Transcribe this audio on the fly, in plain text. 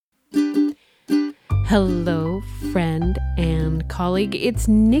Hello, friend and colleague. It's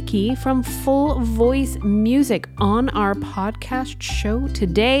Nikki from Full Voice Music on our podcast show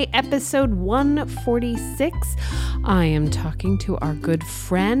today, episode 146. I am talking to our good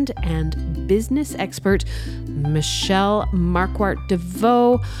friend and business expert, Michelle Marquardt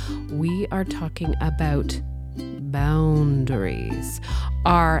DeVoe. We are talking about boundaries.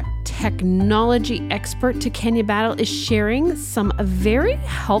 Our technology expert, Kenya Battle, is sharing some very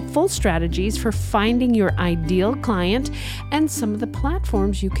helpful strategies for finding your ideal client and some of the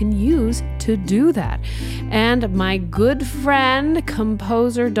platforms you can use to do that. And my good friend,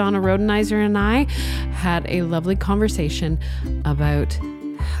 composer Donna Rodenizer, and I had a lovely conversation about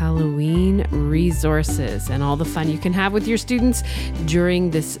Halloween resources and all the fun you can have with your students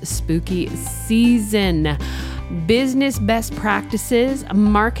during this spooky season. Business best practices,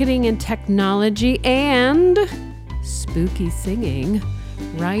 marketing and technology, and spooky singing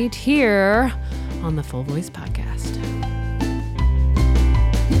right here on the Full Voice Podcast.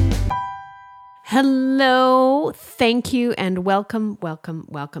 Hello, thank you, and welcome,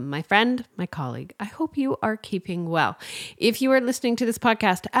 my friend, my colleague. I hope you are keeping well. If you are listening to this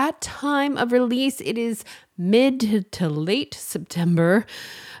podcast at time of release, it is mid to late September,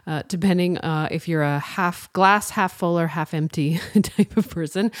 depending if you're a half glass, half full, or half empty type of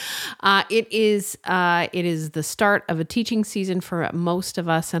person. It is the start of a teaching season for most of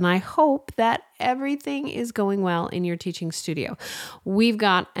us, and I hope that everything is going well in your teaching studio. We've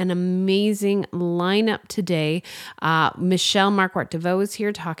got an amazing lineup today. Michelle Marquardt DeVoe is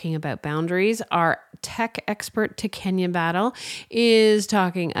here talking about boundaries. Our tech expert, Kenya Battle, is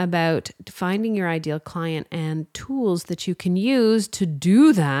talking about finding your ideal client and tools that you can use to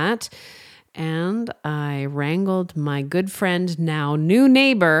do that. And I wrangled my good friend, now new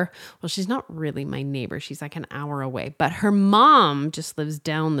neighbor. Well, she's not really my neighbor. She's like an hour away. But her mom just lives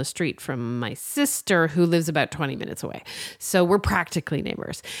down the street from my sister, who lives about 20 minutes away. So we're practically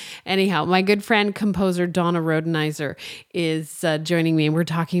neighbors. Anyhow, my good friend, composer Donna Rodenizer, is joining me, and we're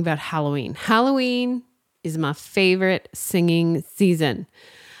talking about Halloween. Halloween is my favorite singing season.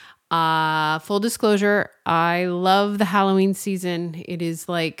 Full disclosure, I love the Halloween season. It is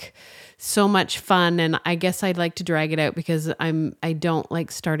like so much fun, and I guess I'd like to drag it out because I don't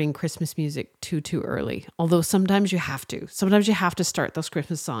like starting Christmas music too early. Although sometimes you have to. Sometimes you have to start those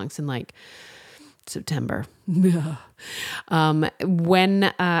Christmas songs in like September. When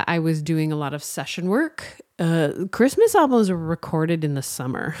I was doing a lot of session work, Christmas albums were recorded in the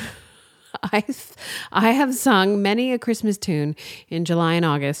summer. I have sung many a Christmas tune in July and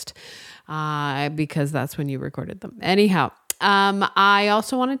August because that's when you recorded them. Anyhow, I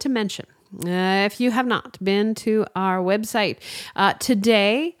also wanted to mention, if you have not been to our website,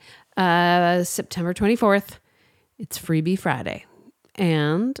 today, September 24th, it's Freebie Friday.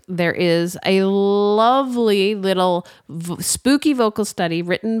 And there is a lovely little spooky vocal study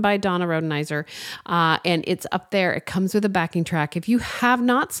written by Donna Rodenizer, and it's up there. It comes with a backing track. If you have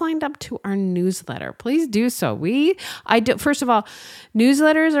not signed up to our newsletter, please do so. First of all,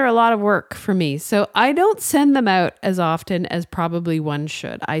 newsletters are a lot of work for me, so I don't send them out as often as probably one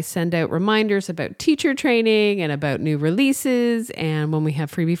should. I send out reminders about teacher training and about new releases, and when we have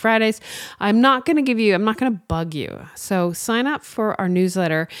Freebie Fridays, I'm not going to bug you. So sign up for our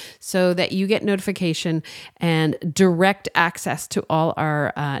newsletter so that you get notification and direct access to all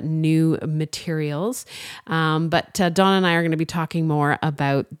our new materials. But Donna and I are going to be talking more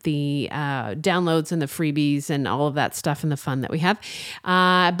about the downloads and the freebies and all of that stuff and the fun that we have.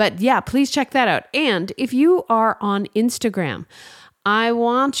 But yeah, please check that out. And if you are on Instagram, I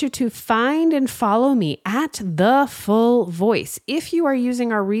want you to find and follow me at The Full Voice. If you are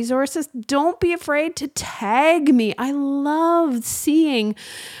using our resources, don't be afraid to tag me. I love seeing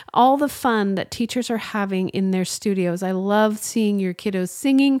all the fun that teachers are having in their studios. I love seeing your kiddos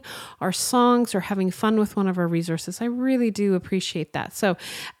singing our songs or having fun with one of our resources. I really do appreciate that. So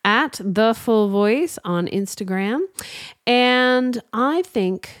at The Full Voice on Instagram. And I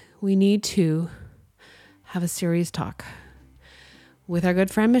think we need to have a serious talk with our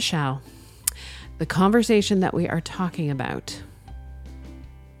good friend Michelle. The conversation that we are talking about,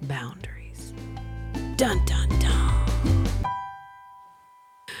 boundaries. Dun, dun, dun.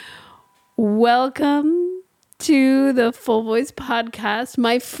 Welcome to the Full Voice Podcast.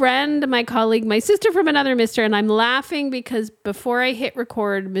 My friend, my colleague, my sister from another mister, and I'm laughing because before I hit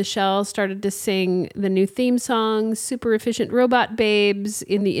record, Michelle started to sing the new theme song, Super Efficient Robot Babes,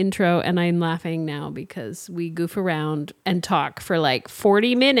 in the intro, and I'm laughing now because we goof around and talk for like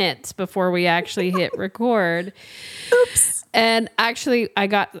 40 minutes before we actually hit record. Oops. And actually,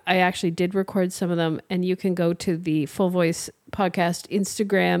 I actually did record some of them, and you can go to the Full Voice Podcast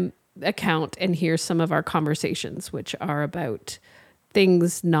Instagram account and hear some of our conversations, which are about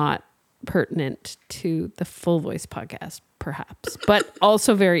things not pertinent to the Full Voice podcast, perhaps, but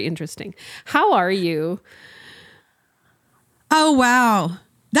also very interesting. How are you? Oh, wow.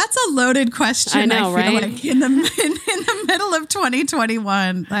 That's a loaded question. I know, I feel right? like in the middle of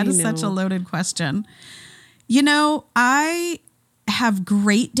 2021, that is such a loaded question. You know, I have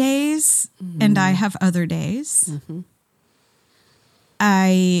great days and I have other days. Mm-hmm.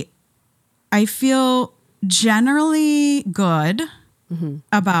 I feel generally good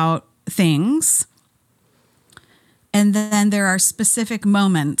about things. And then there are specific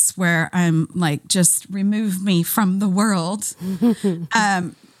moments where I'm like, just remove me from the world.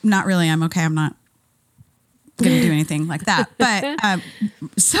 Not really. I'm okay. I'm not going to do anything like that. But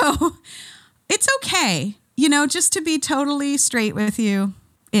so it's okay. You know, just to be totally straight with you,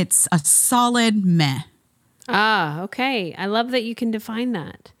 it's a solid meh. Ah, okay. I love that you can define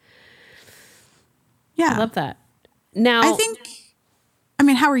that. Yeah. I love that. Now, I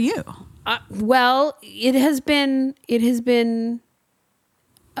mean, how are you? Well, it has been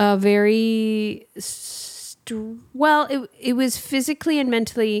a very, it was physically and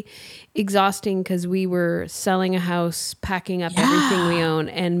mentally exhausting because we were selling a house, packing up everything we own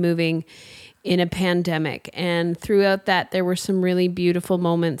and moving in a pandemic. And throughout that, there were some really beautiful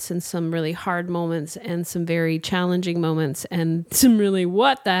moments and some really hard moments and some very challenging moments and some really,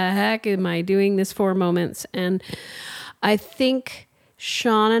 what the heck am I doing this for moments? And I think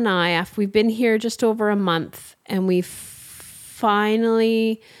Sean and I, after we've been here just over a month and we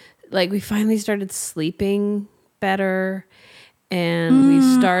finally started sleeping better and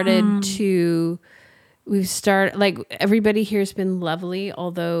like everybody here has been lovely.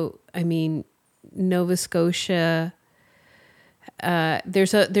 Although, I mean, Nova Scotia,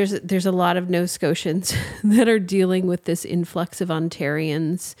 there's a lot of Nova Scotians that are dealing with this influx of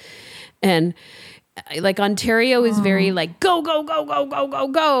Ontarians, and like Ontario is very like go, go, go, go, go, go,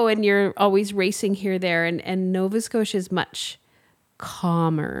 go. And you're always racing here, there. And Nova Scotia is much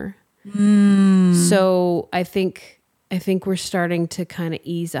calmer. So I think we're starting to kind of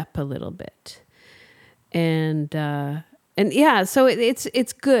ease up a little bit. And yeah, so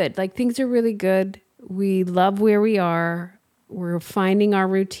it's good. Like things are really good. We love where we are. We're finding our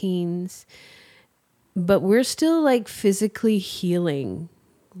routines, but we're still like physically healing.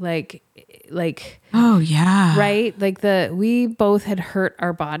 Like, oh yeah. Right. Like we both had hurt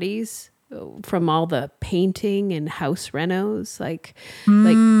our bodies from all the painting and house renos. Like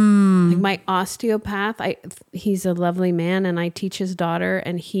my osteopath, he's a lovely man and I teach his daughter,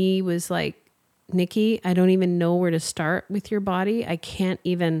 and he was like, Nikki, I don't even know where to start with your body. I can't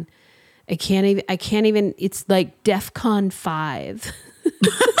even, it's like DEFCON 5.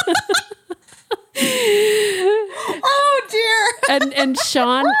 Oh dear. And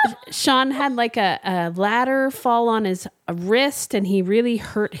Sean had like a ladder fall on his wrist and he really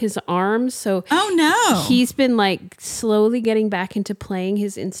hurt his arm. So oh no, he's been like slowly getting back into playing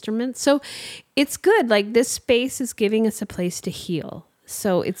his instruments. So it's good. Like this space is giving us a place to heal.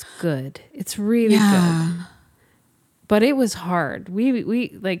 So it's good. It's really good. But it was hard.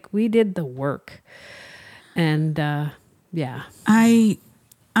 We did the work. And yeah.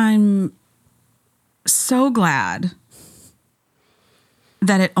 I'm so glad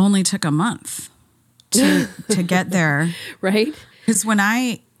that it only took a month to get there. Right? Because when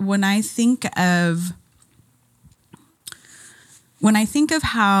I think of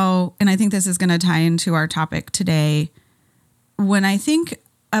how, and I think this is going to tie into our topic today, when I think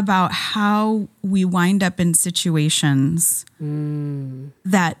about how we wind up in situations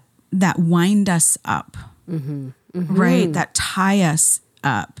that wind us up, right? That tie us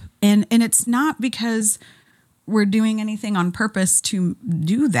up. And it's not because we're doing anything on purpose to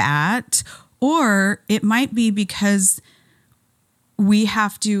do that, or it might be because we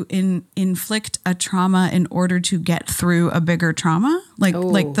have to inflict a trauma in order to get through a bigger trauma.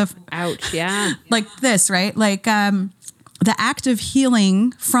 Ouch, yeah. Like this, right? Like the act of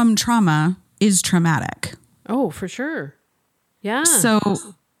healing from trauma is traumatic. Oh, for sure. Yeah. So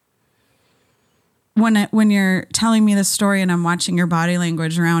when you're telling me this story and I'm watching your body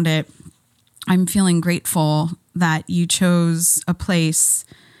language around it, I'm feeling grateful that you chose a place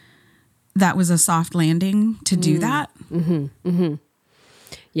that was a soft landing to do that. Mm-hmm. Mm-hmm.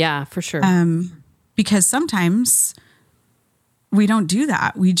 Yeah, for sure. Because sometimes we don't do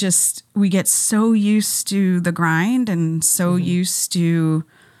that. We get so used to the grind and so used to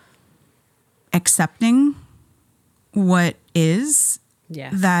accepting what is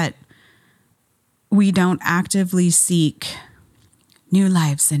that we don't actively seek new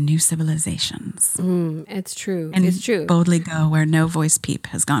lives and new civilizations. It's true. And it's true. Boldly go where no voice peep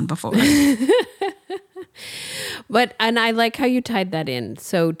has gone before. And I like how you tied that in.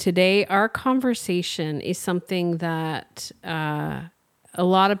 So today, our conversation is something that a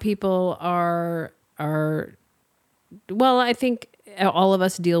lot of people are, well, I think all of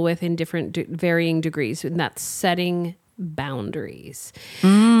us deal with in different varying degrees, and that's setting boundaries.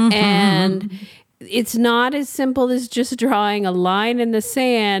 And it's not as simple as just drawing a line in the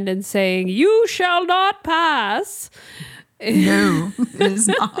sand and saying, you shall not pass. No, it is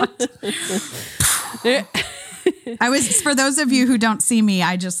not. For those of you who don't see me,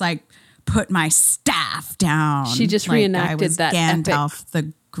 I just like put my staff down. She just like reenacted I was that Gandalf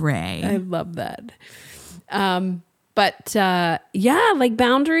the Grey. I love that. But like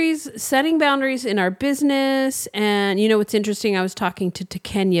boundaries, setting boundaries in our business. And you know, what's interesting, I was talking to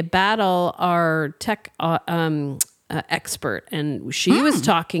Kenya Battle, our tech expert, and she was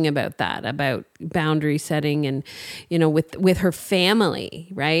talking about that, about boundary setting and, you know, with her family,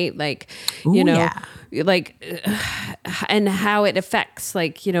 right? Like, you know, like, and how it affects,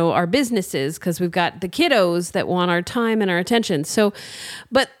 like, you know, our businesses, because we've got the kiddos that want our time and our attention. So,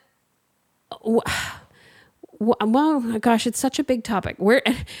 but well, gosh, it's such a big topic. Where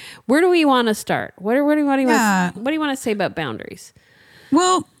do we want to start? What do you want to say about boundaries?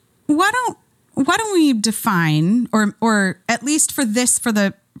 Well, why don't we define, or at least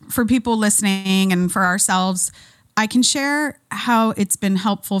for people listening and for ourselves, I can share how it's been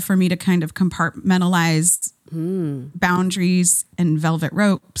helpful for me to kind of compartmentalize boundaries and velvet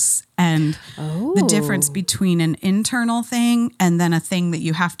ropes and the difference between an internal thing and then a thing that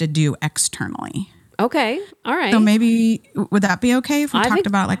you have to do externally. Okay. All right. So maybe, would that be okay if we talked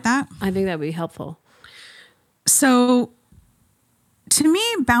about it like that? I think that would be helpful. So to me,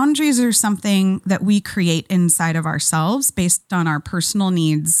 boundaries are something that we create inside of ourselves based on our personal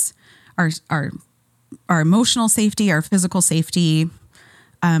needs, our emotional safety, our physical safety,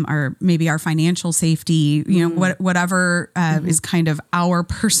 our financial safety, you know, whatever is kind of our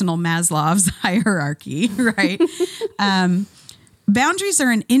personal Maslow's hierarchy, right? Boundaries are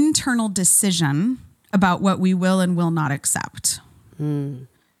an internal decision about what we will and will not accept.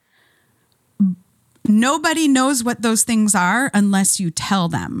 Nobody knows what those things are unless you tell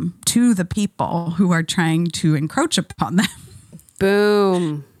them to the people who are trying to encroach upon them.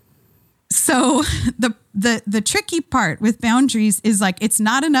 Boom. So the tricky part with boundaries is like, it's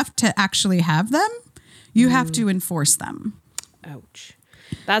not enough to actually have them. You have to enforce them. Ouch.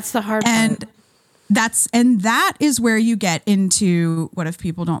 That's the hard part. That is where you get into what if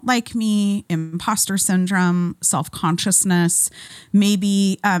people don't like me, imposter syndrome, self-consciousness,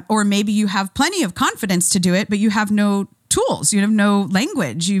 maybe you have plenty of confidence to do it, but you have no tools. You have no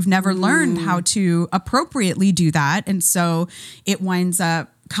language. You've never learned how to appropriately do that. And so it winds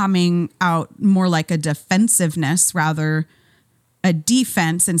up coming out more like a defensiveness, rather a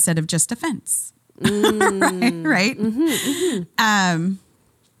defense instead of just offense. Right?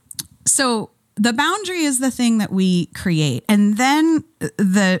 So the boundary is the thing that we create. And then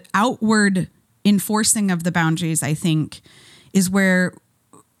the outward enforcing of the boundaries, I think, is where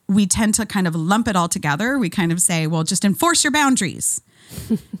we tend to kind of lump it all together. We kind of say, well, just enforce your boundaries.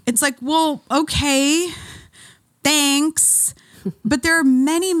 It's like, well, okay, thanks. But there are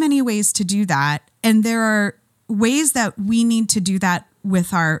many, many ways to do that. And there are ways that we need to do that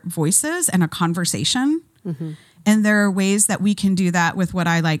with our voices and a conversation. And there are ways that we can do that with what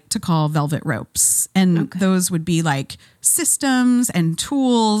I like to call velvet ropes. And those would be like systems and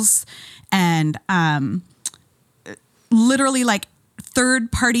tools and literally like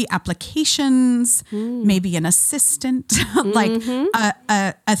third-party applications, maybe an assistant, like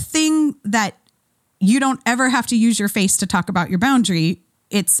a thing that you don't ever have to use your face to talk about your boundary.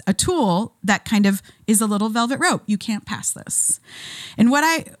 It's a tool that kind of is a little velvet rope. You can't pass this. And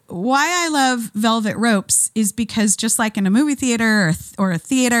why I love velvet ropes is because just like in a movie theater or a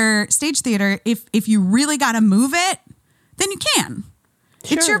theater, stage theater, if you really got to move it, then you can.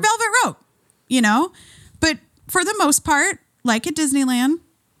 Sure. It's your velvet rope, you know? But for the most part, like at Disneyland,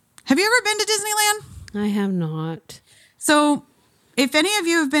 have you ever been to Disneyland? I have not. So if any of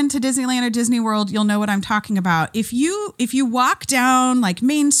you have been to Disneyland or Disney World, you'll know what I'm talking about. If you walk down like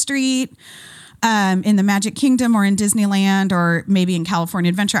Main Street in the Magic Kingdom or in Disneyland or maybe in California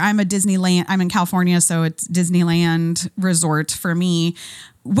Adventure, I'm in California, so it's Disneyland Resort for me.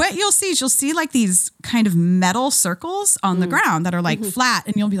 What you'll see is like these kind of metal circles on the ground that are like flat,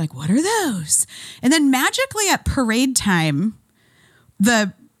 and you'll be like, what are those? And then magically at parade time,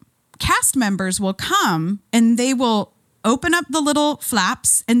 the cast members will come and they will open up the little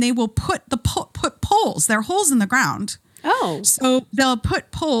flaps and they will put poles, they're holes in the ground. Oh. So they'll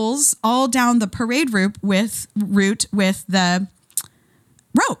put poles all down the parade route with the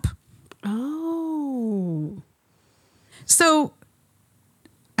rope. Oh. So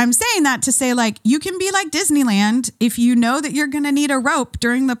I'm saying that to say, like, you can be like Disneyland. If you know that you're going to need a rope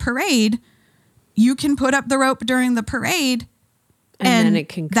during the parade, you can put up the rope during the parade. And then it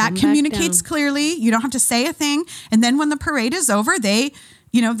can come that communicates clearly. You don't have to say a thing. And then when the parade is over, they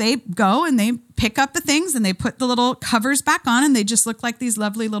go and they pick up the things and they put the little covers back on, and they just look like these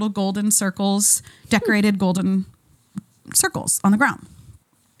lovely little golden circles, decorated golden circles on the ground.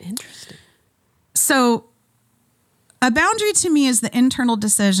 Interesting. So a boundary to me is the internal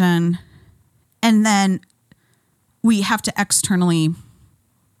decision, and then we have to externally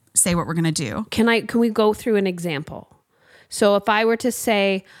say what we're going to do. Can we go through an example? So if I were to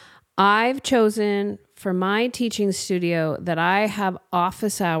say, I've chosen for my teaching studio that I have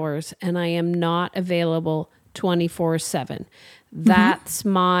office hours and I am not available 24/7. That's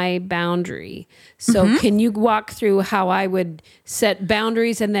my boundary. So can you walk through how I would set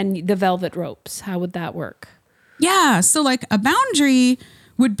boundaries and then the velvet ropes? How would that work? Yeah. So like a boundary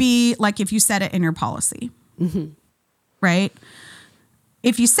would be like if you set it in your policy, right?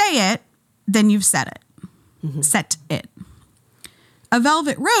 If you say it, then you've set it. Set it. A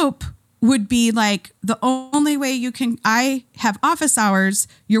velvet rope would be like the only way I have office hours.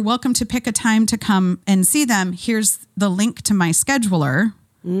 You're welcome to pick a time to come and see them. Here's the link to my scheduler.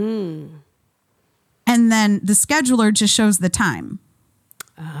 And then the scheduler just shows the time.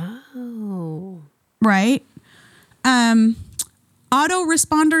 Oh. Right? Auto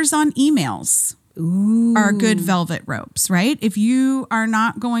responders on emails are good velvet ropes, right? If you are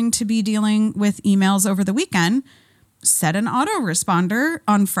not going to be dealing with emails over the weekend, set an autoresponder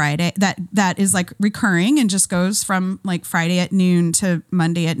on Friday that is like recurring and just goes from like Friday at noon to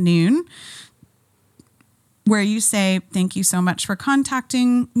Monday at noon, where you say, thank you so much for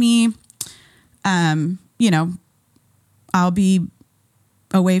contacting me. I'll be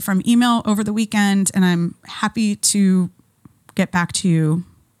away from email over the weekend, and I'm happy to get back to you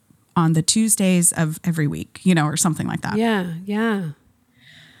on the Tuesdays of every week, or something like that. Yeah. Yeah.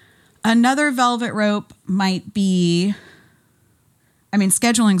 Another velvet rope might be,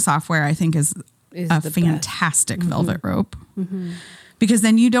 scheduling software, I think is a fantastic velvet rope, because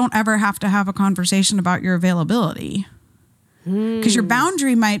then you don't ever have to have a conversation about your availability, because your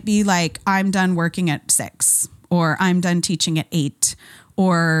boundary might be like, I'm done working at 6, or I'm done teaching at 8,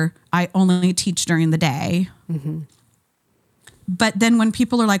 or I only teach during the day. But then when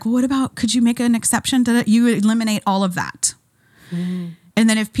people are like, well, what about, could you make an exception to that? You eliminate all of that. And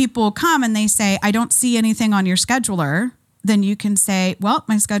then if people come and they say, I don't see anything on your scheduler, then you can say, well,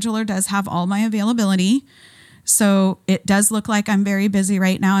 my scheduler does have all my availability. So it does look like I'm very busy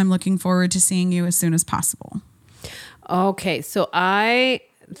right now. I'm looking forward to seeing you as soon as possible. Okay. So I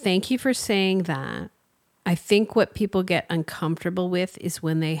thank you for saying that. I think what people get uncomfortable with is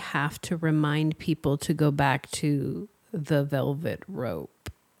when they have to remind people to go back to the velvet rope.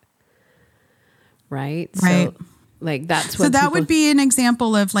 Right? Right. So, like that's what. So that would be an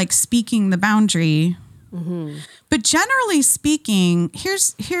example of like speaking the boundary. But generally speaking,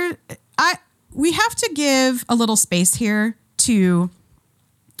 we have to give a little space here to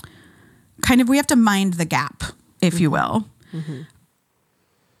we have to mind the gap, if you will.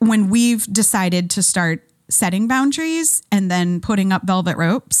 When we've decided to start setting boundaries and then putting up velvet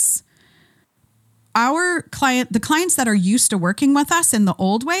ropes, the clients that are used to working with us in the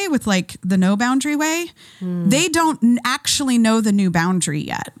old way, with like the no boundary way, they don't actually know the new boundary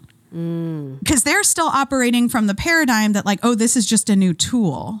yet. Because they're still operating from the paradigm that like, oh, this is just a new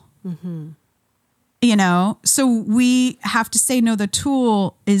tool. So we have to say, no, the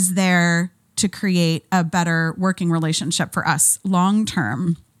tool is there to create a better working relationship for us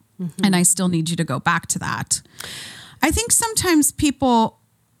long-term. And I still need you to go back to that. I think sometimes people,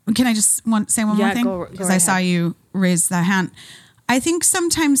 can I just say one more thing? Because I saw you raise the hand. I think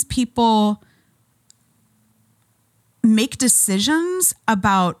sometimes people make decisions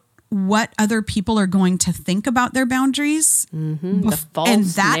about what other people are going to think about their boundaries. The false and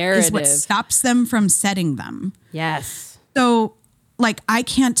that narrative is what stops them from setting them. Yes. So like, I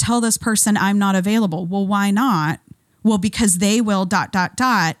can't tell this person I'm not available. Well, why not? Well, because they will ...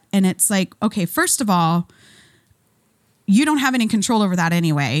 And it's like, okay, first of all, you don't have any control over that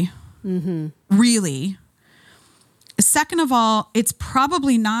anyway. Really. Second of all, it's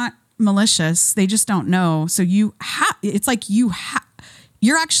probably not malicious. They just don't know. So it's like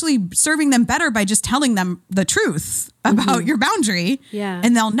you're actually serving them better by just telling them the truth about your boundary. Yeah.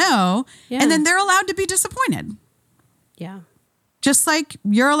 And they'll know. Yeah. And then they're allowed to be disappointed. Yeah. Just like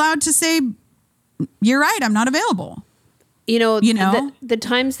you're allowed to say, you're right, I'm not available. The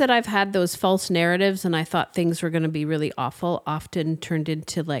times that I've had those false narratives and I thought things were going to be really awful often turned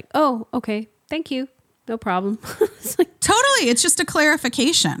into like, oh, okay, thank you. No problem. It's like, totally. It's just a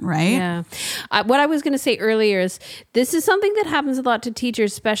clarification, right? yeah. What I was going to say earlier is this is something that happens a lot to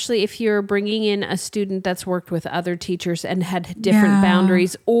teachers, especially if you're bringing in a student that's worked with other teachers and had different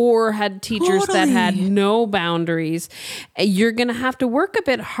boundaries or had teachers that had no boundaries. You're going to have to work a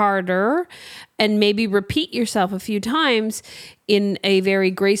bit harder and maybe repeat yourself a few times in a very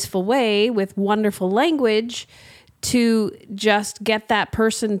graceful way with wonderful language to just get that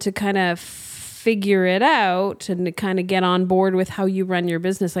person to kind of figure it out and to kind of get on board with how you run your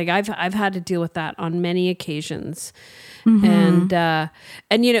business. Like I've had to deal with that on many occasions. Mm-hmm.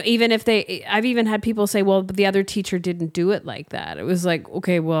 And even if I've even had people say, well, but the other teacher didn't do it like that. It was like,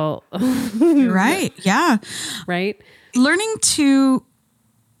 okay, well, right. Yeah. Right. Learning to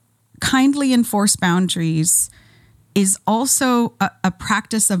kindly enforce boundaries is also a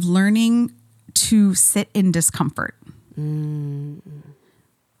practice of learning to sit in discomfort.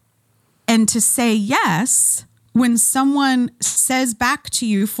 And to say yes when someone says back to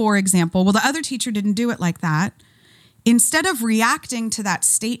you, for example, well, the other teacher didn't do it like that. Instead of reacting to that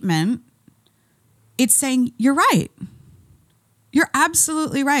statement, it's saying, you're right. You're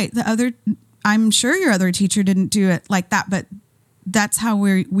absolutely right. I'm sure your other teacher didn't do it like that, but that's how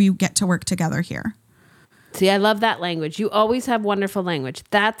we get to work together here. See, I love that language. You always have wonderful language.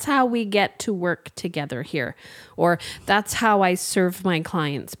 That's how we get to work together here. Or that's how I serve my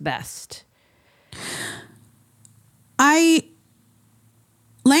clients best.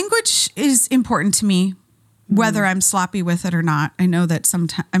 Language is important to me, whether I'm sloppy with it or not. I know that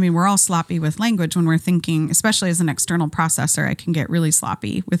sometimes, we're all sloppy with language when we're thinking, especially as an external processor, I can get really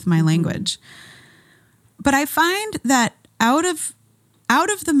sloppy with my language. But I find that out of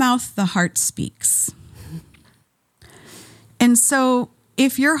the mouth, the heart speaks. And so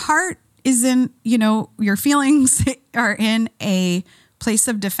if your heart is in, your feelings are in a place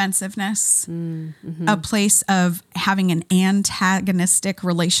of defensiveness, a place of having an antagonistic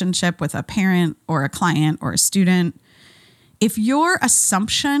relationship with a parent or a client or a student, if your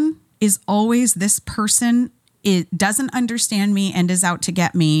assumption is always this person doesn't understand me and is out to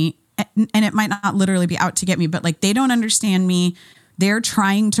get me, and it might not literally be out to get me, but like they don't understand me, they're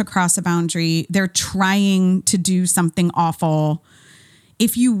trying to cross a boundary. They're trying to do something awful.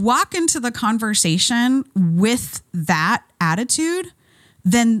 If you walk into the conversation with that attitude,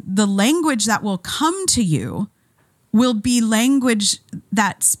 then the language that will come to you will be language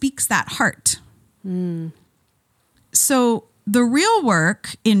that speaks that heart. So the real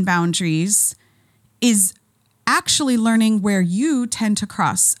work in boundaries is actually learning where you tend to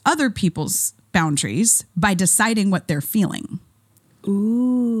cross other people's boundaries by deciding what they're feeling.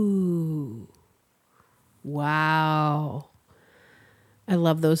 Ooh. Wow. I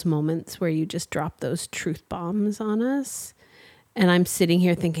love those moments where you just drop those truth bombs on us. And I'm sitting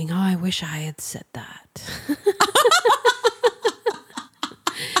here thinking, oh, I wish I had said that.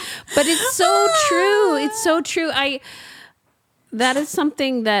 But it's so true. It's so true. That is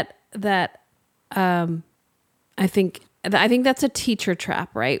something that I think that's a teacher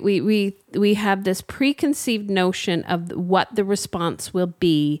trap, right? We have this preconceived notion of what the response will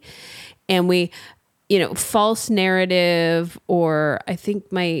be, and we, false narrative, or I think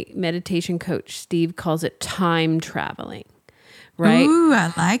my meditation coach Steve calls it time traveling. Right? Ooh,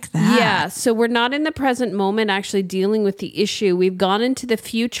 I like that. Yeah. So we're not in the present moment actually dealing with the issue. We've gone into the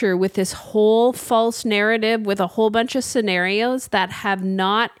future with this whole false narrative with a whole bunch of scenarios that have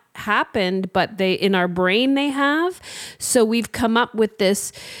not happened, but in our brain they have. So we've come up with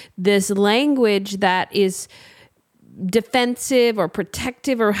this language that is defensive or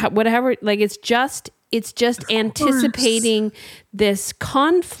protective or whatever. Like it's just anticipating this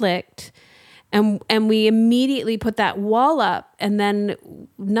conflict. And we immediately put that wall up, and then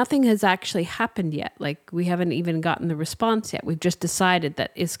nothing has actually happened yet. Like we haven't even gotten the response yet. We've just decided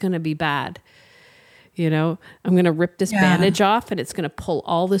that it's going to be bad. I'm going to rip this bandage off and it's going to pull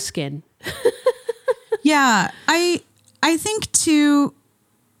all the skin. Yeah. I think too,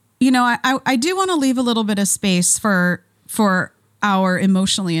 I do want to leave a little bit of space for our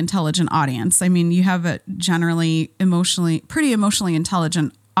emotionally intelligent audience. I mean, you have a generally pretty emotionally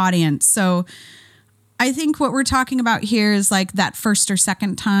intelligent audience. So I think what we're talking about here is like that first or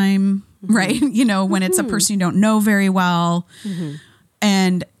second time, right? When it's a person you don't know very well.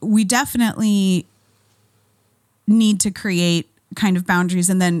 And we definitely need to create kind of boundaries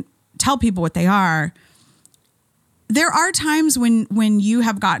and then tell people what they are. There are times when you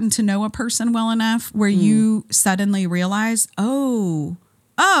have gotten to know a person well enough where you suddenly realize,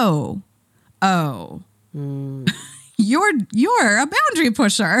 you're a boundary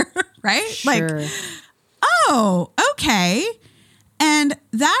pusher, right? Sure. Like, oh, okay. And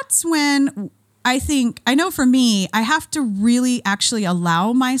that's when I know for me, I have to really actually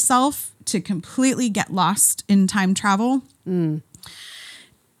allow myself to completely get lost in time travel.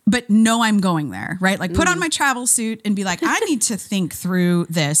 But know I'm going there, right? Like put on my travel suit and be like, I need to think through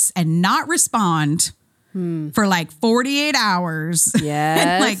this and not respond for like 48 hours. Yes.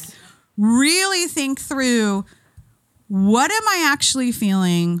 And like really think through, what am I actually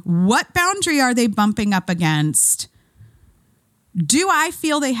feeling? What boundary are they bumping up against? Do I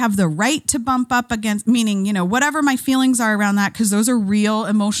feel they have the right to bump up against, meaning, you know, whatever my feelings are around that, because those are real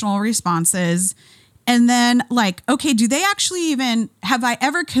emotional responses. And then like, okay, do they actually even, have I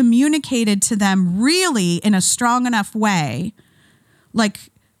ever communicated to them really in a strong enough way? Like,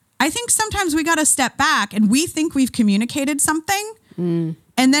 I think sometimes we got to step back and we think we've communicated something. And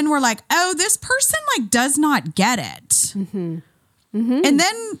then we're like, oh, this person like does not get it. And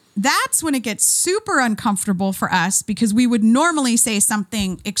then that's when it gets super uncomfortable for us, because we would normally say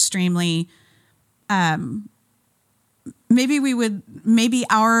something extremely, maybe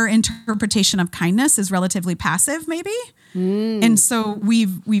our interpretation of kindness is relatively passive, maybe. And so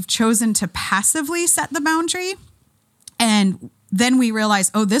we've chosen to passively set the boundary. And then we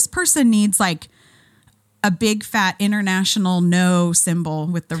realize, oh, this person needs like a big fat international no symbol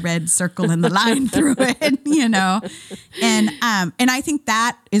with the red circle and the line through it, you know? And I think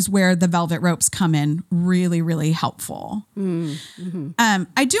that is where the velvet ropes come in really, really helpful. I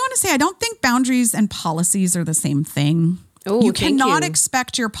do want to say, I don't think boundaries and policies are the same thing. Oh, you cannot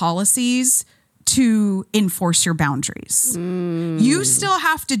expect your policies to enforce your boundaries. You still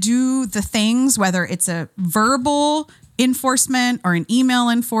have to do the things, whether it's a verbal enforcement or an email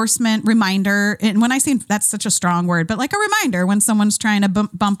enforcement reminder. And when I say that's such a strong word, but like a reminder when someone's trying to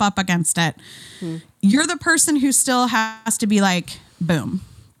bump up against it, you're the person who still has to be like, boom,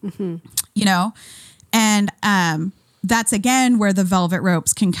 you know? And that's again where the velvet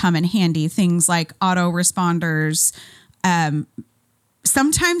ropes can come in handy. Things like autoresponders.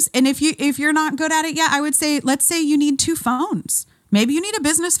 Sometimes, and if you're not good at it yet, I would say, let's say you need 2 phones. Maybe you need a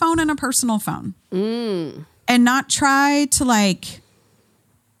business phone and a personal phone. And not try to like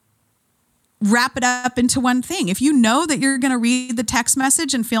wrap it up into one thing. If you know that you're going to read the text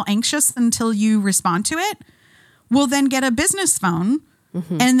message and feel anxious until you respond to it, well, then get a business phone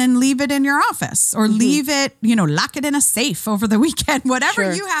and then leave it in your office, or leave it, you know, lock it in a safe over the weekend,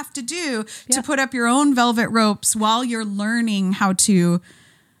 whatever you have to do to put up your own velvet ropes while you're learning how to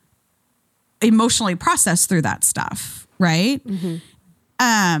emotionally process through that stuff. Right.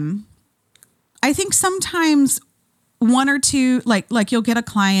 I think sometimes one or two, like you'll get a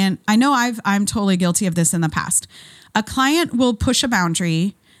client. I know I'm totally guilty of this in the past. A client will push a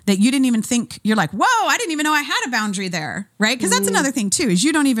boundary that you didn't even think, you're like, whoa, I didn't even know I had a boundary there. Right. Because that's another thing too, is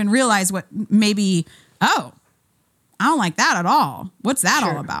you don't even realize what maybe, oh, I don't like that at all. What's that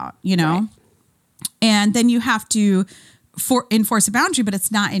all about? You know? Right. And then you have to enforce a boundary, but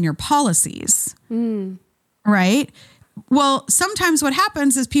it's not in your policies. Right. Well, sometimes what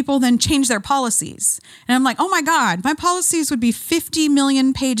happens is people then change their policies. And I'm like, oh my God, my policies would be 50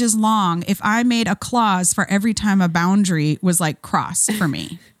 million pages long if I made a clause for every time a boundary was like crossed for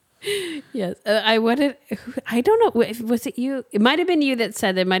me. Yes. I don't know. Was it you? It might've been you that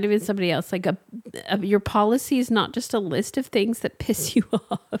said, it might've been somebody else. Like your policy is not just a list of things that piss you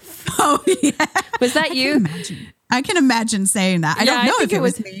off. Oh yeah. Was that you? I can imagine saying that. I don't know if it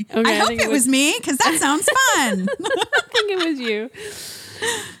was me. Okay, I hope it was me, because that sounds fun. I think it was you.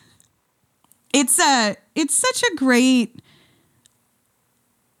 It's such a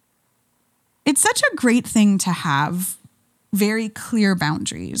great thing to have very clear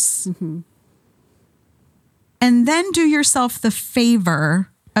boundaries. And then do yourself the favor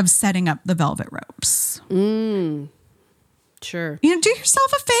of setting up the velvet ropes. Sure. You know, do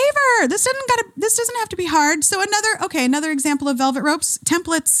yourself a favor. This doesn't have to be hard. So another example of velvet ropes,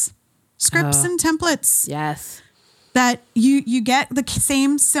 templates, scripts and templates. Yes. That you get the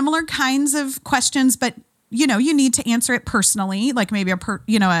same similar kinds of questions, but you know, you need to answer it personally, like maybe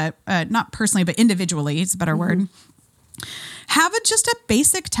not personally, but individually is a better word. Have just a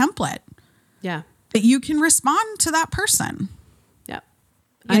basic template. Yeah. That you can respond to that person. Yeah.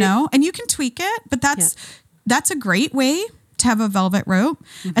 You know, and you can tweak it, but that's a great way to have a velvet rope.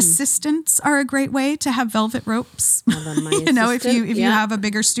 Assistants are a great way to have velvet ropes. You know, if you have a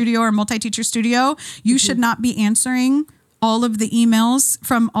bigger studio or multi-teacher studio, you should not be answering all of the emails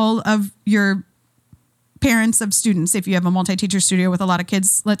from all of your parents of students. If you have a multi-teacher studio with a lot of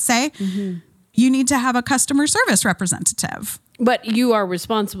kids, let's say, you need to have a customer service representative, But you are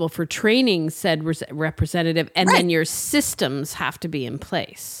responsible for training said representative, and then your systems have to be in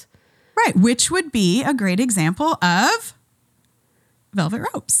place. Right, which would be a great example of velvet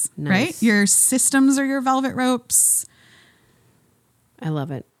ropes, right? Your systems are your velvet ropes. I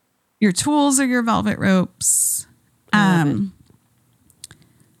love it. Your tools are your velvet ropes.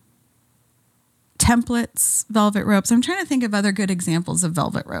 Templates, velvet ropes. I'm trying to think of other good examples of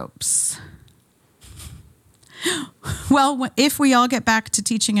velvet ropes. Well, if we all get back to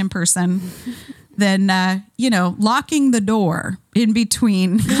teaching in person, then, locking the door in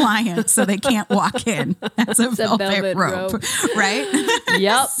between clients so they can't walk in. That's a velvet rope, right?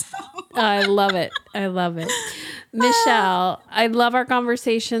 Yep. I love it. I love it. Michelle, I love our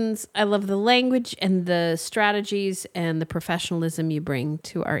conversations. I love the language and the strategies and the professionalism you bring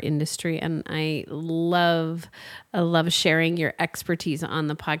to our industry. And I love sharing your expertise on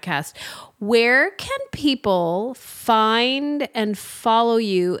the podcast. Where can people find and follow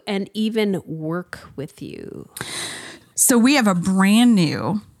you and even work with you? So we have a brand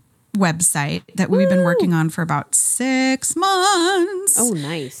new website that we've been working on for about 6 months. Oh,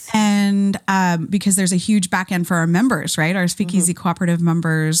 nice. And because there's a huge back end for our members, right? Our Speakeasy Cooperative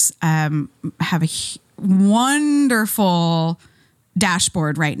members have a wonderful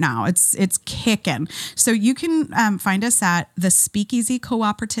dashboard right now. It's kicking. So you can find us at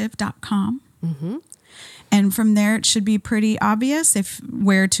thespeakeasycooperative.com. Mm-hmm. And from there, it should be pretty obvious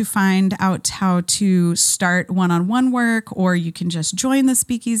where to find out how to start one-on-one work, or you can just join the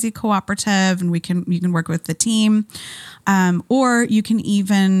Speakeasy Cooperative and you can work with the team. Or you can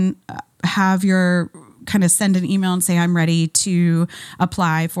even have kind of send an email and say, I'm ready to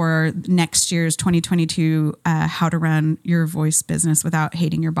apply for next year's 2022 How to Run Your Voice Business Without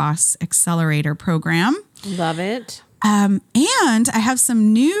Hating Your Boss Accelerator program. Love it. And I have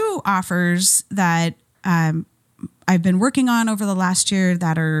some new offers that I've been working on over the last year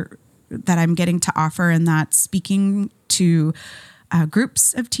that I'm getting to offer, and that's speaking to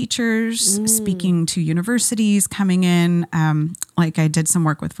groups of teachers, speaking to universities coming in. Like I did some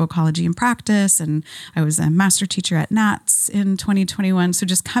work with Vocology in Practice, and I was a master teacher at NATS in 2021. So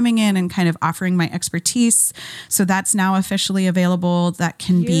just coming in and kind of offering my expertise. So that's now officially available. That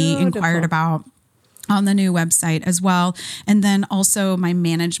can be inquired about on the new website as well. And then also my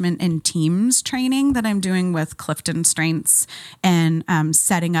management and teams training that I'm doing with Clifton Strengths, and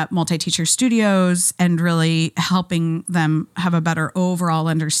setting up multi-teacher studios and really helping them have a better overall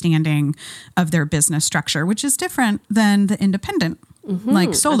understanding of their business structure, which is different than the independent,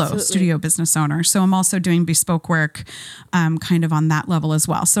 like solo studio business owner. So I'm also doing bespoke work kind of on that level as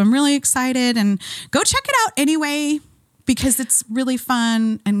well. So I'm really excited, and go check it out anyway, because it's really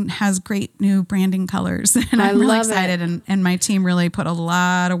fun and has great new branding colors. And I'm really excited. And my team really put a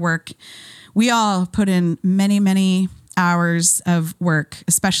lot of work. We all put in many, many hours of work,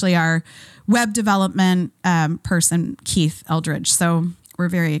 especially our web development person, Keith Eldridge. So we're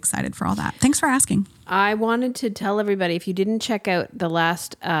very excited for all that. Thanks for asking. I wanted to tell everybody, if you didn't check out the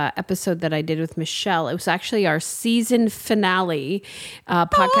last episode that I did with Michelle, it was actually our season finale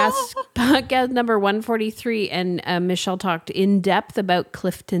podcast number 143. And Michelle talked in depth about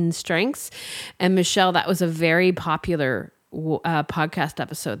Clifton Strengths. And Michelle, that was a very popular podcast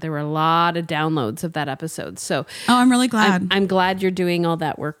episode. There were a lot of downloads of that episode. So I'm really glad. I'm glad you're doing all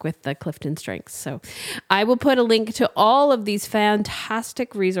that work with the Clifton Strengths. So I will put a link to all of these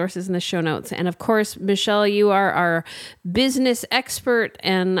fantastic resources in the show notes. And of course, Michelle, you are our business expert,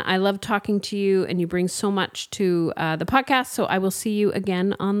 and I love talking to you, and you bring so much to the podcast. So I will see you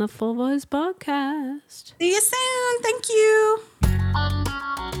again on the Full Voice podcast. See you soon. Thank you.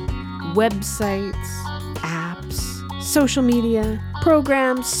 Websites, apps, social media,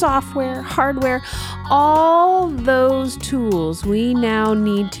 programs, software, hardware, all those tools we now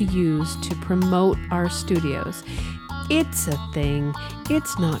need to use to promote our studios. It's a thing.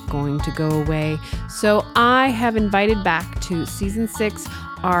 It's not going to go away. So I have invited back to season 6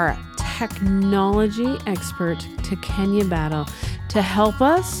 our technology expert, Takenya Battle, to help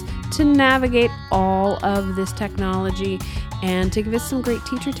us to navigate all of this technology and to give us some great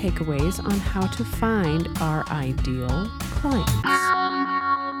teacher takeaways on how to find our ideal clients.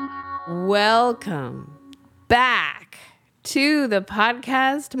 Welcome back to the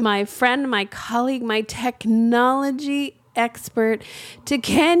podcast, my friend, my colleague, my technology expert,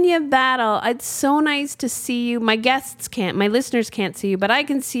 Takenya Battle. It's so nice to see you. My listeners can't see you, but I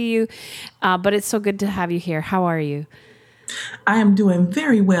can see you. But it's so good to have you here. How are you? I am doing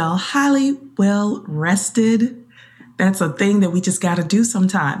very well, highly well rested. That's a thing that we just got to do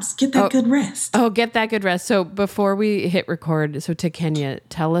sometimes. Get that good rest. Oh, get that good rest. So before we hit record, so Takenya,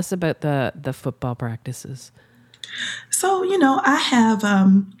 tell us about the football practices. So,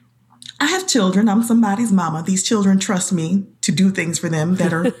 I have children. I'm somebody's mama. These children trust me to do things for them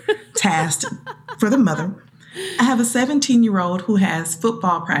that are tasked for the mother. I have a 17-year-old who has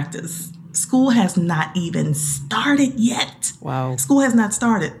football practice. School has not even started yet. Wow. School has not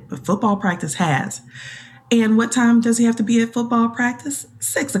started, but football practice has. And what time does he have to be at football practice?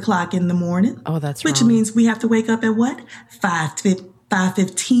 6 o'clock in the morning. Oh, that's Which wrong. means we have to wake up at what?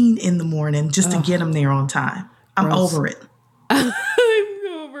 5:15 in the morning just to get him there on time. I'm Gross. over it. I'm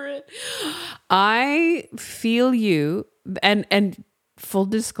over it. I feel you. And full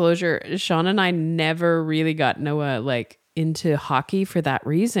disclosure, Sean and I never really got Noah into hockey for that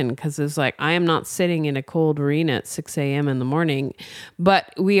reason, because it's like, I am not sitting in a cold arena at 6 a.m. in the morning,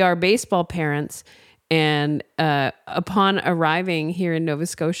 but we are baseball parents. And upon arriving here in Nova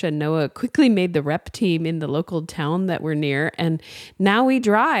Scotia, Noah quickly made the rep team in the local town that we're near. And now we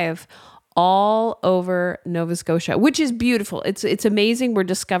drive all over Nova Scotia, which is beautiful. It's amazing. We're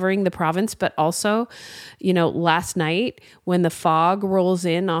discovering the province, but also, last night when the fog rolls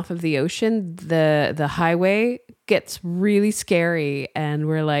in off of the ocean, the highway gets really scary, and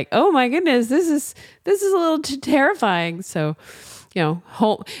we're like, oh my goodness, this is a little too terrifying. So,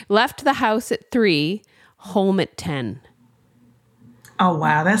 home, left the house at 3, home at 10. Oh,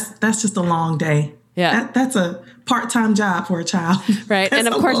 wow. That's just a long day. Yeah. That's a part-time job for a child. Right. That's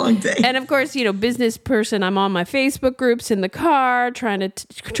and a long day. of course, business person, I'm on my Facebook groups in the car trying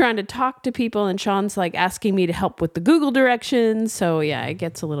to talk to people, and Sean's asking me to help with the Google directions. So yeah, it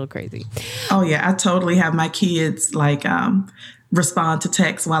gets a little crazy. Oh yeah, I totally have my kids respond to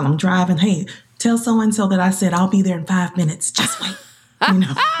texts while I'm driving. Hey, tell so-and-so that I said I'll be there in 5 minutes. Just wait. I'm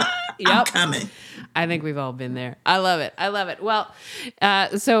coming. I think we've all been there. I love it. Well,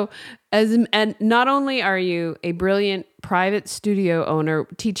 and not only are you a brilliant private studio owner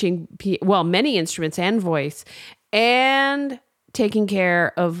teaching, many instruments and voice, and taking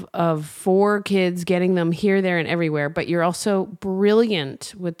care of 4 kids, getting them here, there, and everywhere, but you're also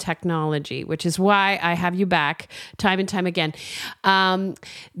brilliant with technology, which is why I have you back time and time again.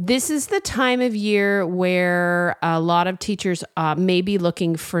 This is the time of year where a lot of teachers may be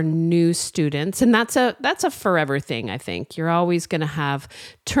looking for new students, and that's a forever thing. I think you're always going to have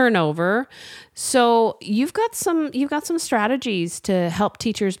turnover. So you've got some strategies to help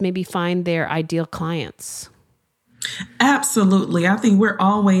teachers maybe find their ideal clients. Absolutely. I think we're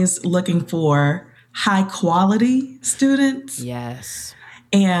always looking for high quality students. Yes.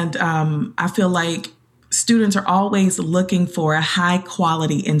 And I feel like students are always looking for a high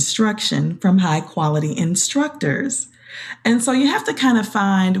quality instruction from high quality instructors. And so you have to kind of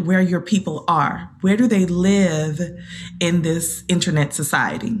find where your people are. Where do they live in this internet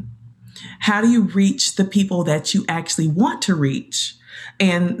society? How do you reach the people that you actually want to reach?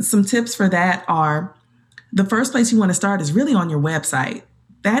 And some tips for that are, the first place you want to start is really on your website.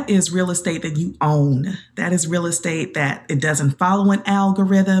 That is real estate that you own. That is real estate that it doesn't follow an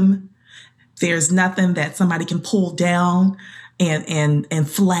algorithm. There's nothing that somebody can pull down and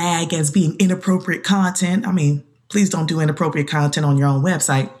flag as being inappropriate content. I mean, please don't do inappropriate content on your own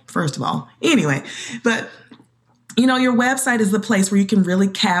website, first of all. Anyway, but your website is the place where you can really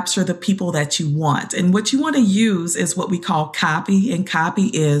capture the people that you want. And what you want to use is what we call copy. And copy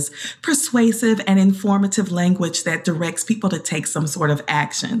is persuasive and informative language that directs people to take some sort of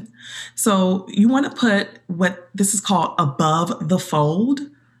action. So you want to put what this is called above the fold.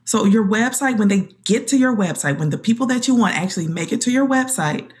 So your website, when they get to your website, when the people that you want actually make it to your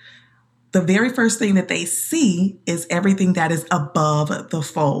website, the very first thing that they see is everything that is above the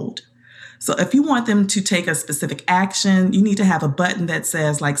fold. So if you want them to take a specific action, you need to have a button that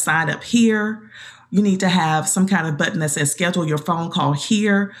says sign up here. You need to have some kind of button that says schedule your phone call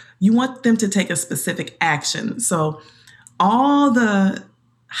here. You want them to take a specific action. So all the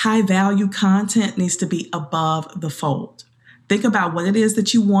high value content needs to be above the fold. Think about what it is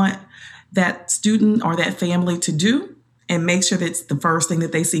that you want that student or that family to do, and make sure that's the first thing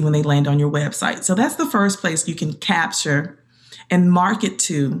that they see when they land on your website. So that's the first place you can capture and market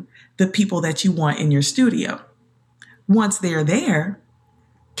to the people that you want in your studio. Once they're there,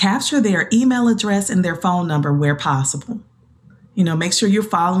 capture their email address and their phone number where possible. Make sure you're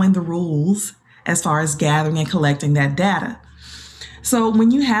following the rules as far as gathering and collecting that data. So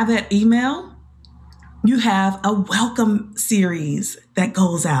when you have that email, you have a welcome series that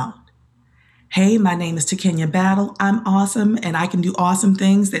goes out. Hey, my name is Takenya Battle. I'm awesome, and I can do awesome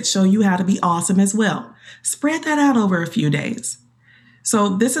things that show you how to be awesome as well. Spread that out over a few days. So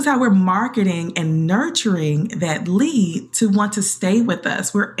this is how we're marketing and nurturing that lead to want to stay with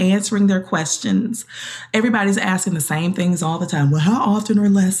us. We're answering their questions. Everybody's asking the same things all the time. Well, how often are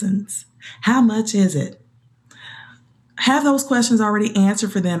lessons? How much is it? have those questions already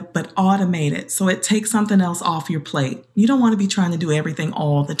answered for them, but automate it so it takes something else off your plate. You don't want to be trying to do everything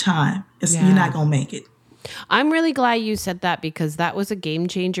all the time. You're not going to make it. I'm really glad you said that, because that was a game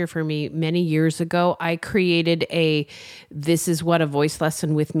changer for me many years ago. I created this is what a voice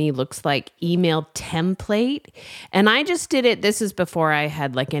lesson with me looks like email template. And I just did it. This is before I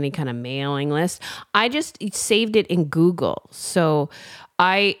had like any kind of mailing list. I just saved it in Google. So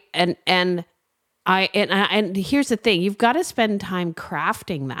and here's the thing, you've got to spend time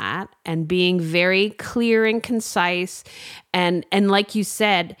crafting that and being very clear and concise. And like you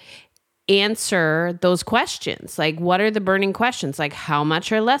said, answer those questions. Like, what are the burning questions? Like, how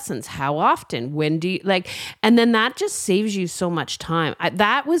much are lessons? How often? When do you and then that just saves you so much time.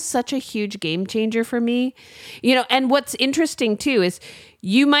 That was such a huge game changer for me, and what's interesting too, is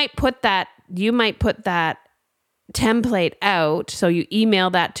you might put that template out. So you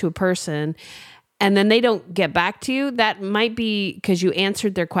email that to a person and then they don't get back to you. That might be because you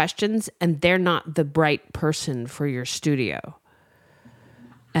answered their questions and they're not the right person for your studio.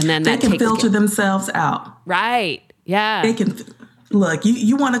 And then they can filter themselves out. Right. Yeah. They can look,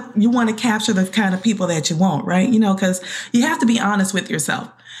 you want to capture the kind of people that you want, right? Because you have to be honest with yourself.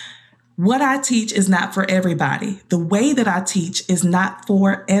 What I teach is not for everybody. The way that I teach is not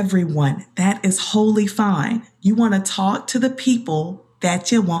for everyone. That is wholly fine. You want to talk to the people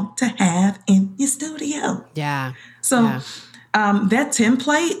that you want to have in your studio. Yeah. So that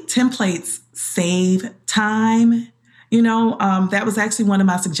templates save time. That was actually one of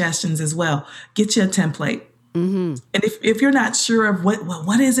my suggestions as well. Get you a template. Mm-hmm. And if you're not sure of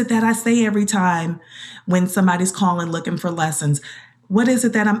what is it that I say every time when somebody's calling looking for lessons, what is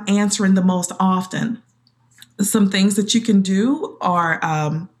it that I'm answering the most often? Some things that you can do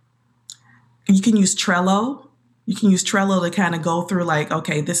are you can use Trello. You can use Trello to kind of go through like,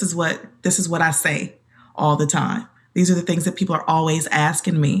 okay, this is what I say all the time. These are the things that people are always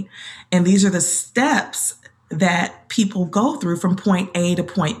asking me. And these are the steps that people go through from point A to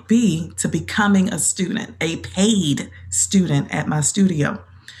point B to becoming a student, a paid student at my studio.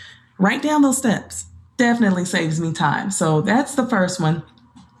 Write down those steps. Definitely saves me time. So that's the first one.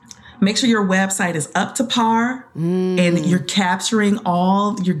 Make sure your website is up to par and you're capturing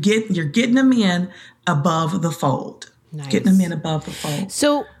you're getting them in above the fold. Nice. Getting them in above the fold.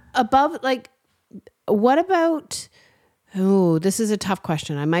 So above, what about... Oh, this is a tough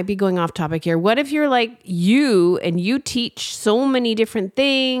question. I might be going off topic here. What if you're like you and you teach so many different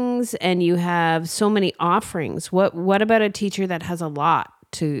things and you have so many offerings? What about a teacher that has a lot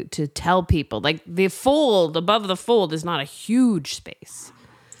to tell people? Like the fold, above the fold is not a huge space.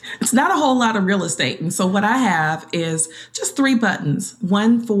 It's not a whole lot of real estate. And so what I have is just 3 buttons.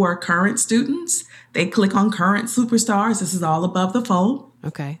 One for current students. They click on current superstars. This is all above the fold.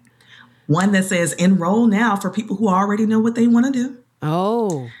 Okay. One that says enroll now for people who already know what they want to do.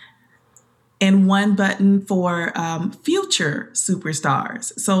 Oh. And one button for future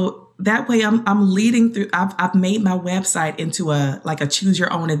superstars. So that way I'm leading through, I've made my website into a choose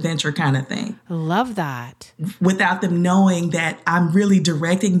your own adventure kind of thing. I love that. Without them knowing that I'm really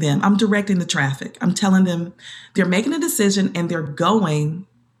directing them. I'm directing the traffic. I'm telling them they're making a decision and they're going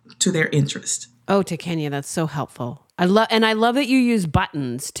to their interest. Oh, to Kenya, that's so helpful. I love that you use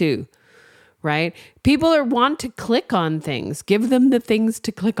buttons too. Right? People want to click on things. Give them the things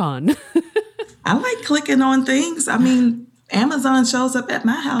to click on. I like clicking on things. I mean, Amazon shows up at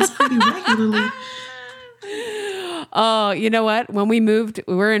my house pretty regularly. Oh, you know what? When we moved,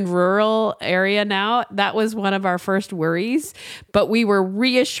 we're in rural area now. That was one of our first worries, but we were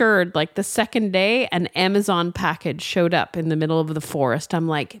reassured like the second day an Amazon package showed up in the middle of the forest. I'm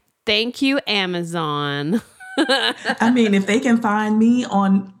like, thank you, Amazon. I mean, if they can find me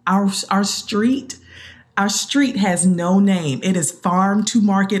on our street has no name. It is Farm to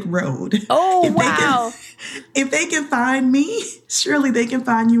Market Road. Oh, wow. If they can find me, surely they can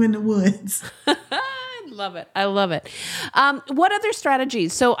find you in the woods. I love it. What other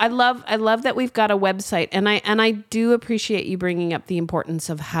strategies? So I love that we've got a website, and I do appreciate you bringing up the importance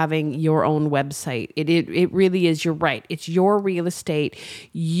of having your own website. It really is. You're right. It's your real estate.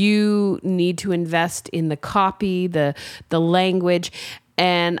 You need to invest in the copy, the language.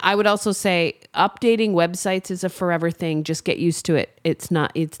 And I would also say updating websites is a forever thing. Just get used to it.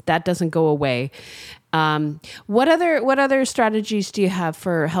 That doesn't go away. What other strategies do you have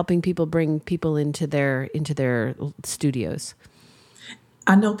for helping people bring people into their studios?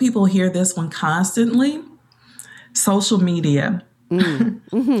 I know people hear this one constantly. Social media.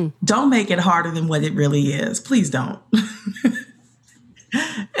 Mm-hmm. Don't make it harder than what it really is. Please don't.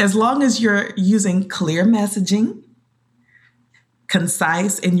 As long as you're using clear messaging,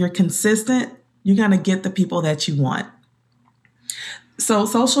 concise, and you're consistent, you're going to get the people that you want. So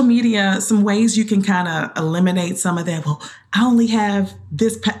social media, some ways you can kind of eliminate some of that. Well, I only have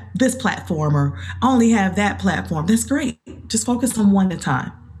this platform, or I only have that platform. That's great. Just focus on one at a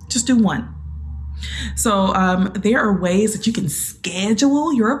time. Just do one. So there are ways that you can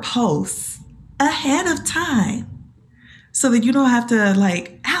schedule your posts ahead of time so that you don't have to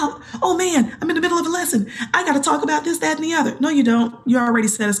oh man, I'm in the middle of a lesson. I got to talk about this, that, and the other. No, you don't. You already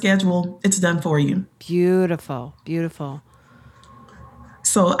set a schedule. It's done for you. Beautiful. Beautiful.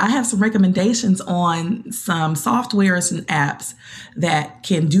 So I have some recommendations on some softwares and apps that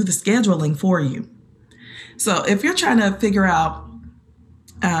can do the scheduling for you. So if you're trying to figure out,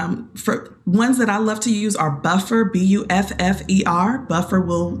 for ones that I love to use are Buffer, Buffer. Buffer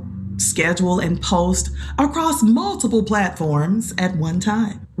will schedule and post across multiple platforms at one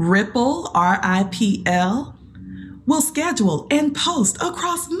time. Ripple, Ripl, will schedule and post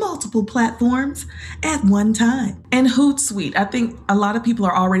across multiple platforms at one time. And Hootsuite, I think a lot of people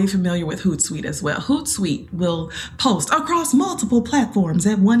are already familiar with Hootsuite as well. Hootsuite will post across multiple platforms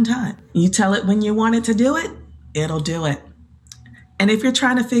at one time. You tell it when you want it to do it, it'll do it. And if you're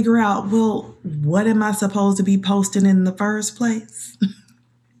trying to figure out, well, what am I supposed to be posting in the first place?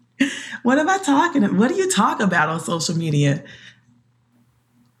 What am I talking about? What do you talk about on social media?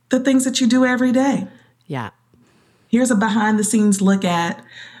 The things that you do every day. Yeah. Here's a behind the scenes look at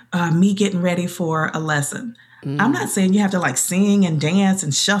me getting ready for a lesson. I'm not saying you have to sing and dance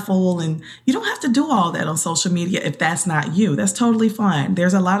and shuffle, and you don't have to do all that on social media if that's not you. That's totally fine.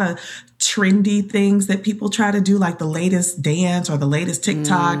 There's a lot of trendy things that people try to do, like the latest dance or the latest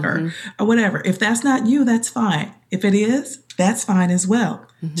TikTok or whatever. If that's not you, that's fine. If it is, that's fine as well.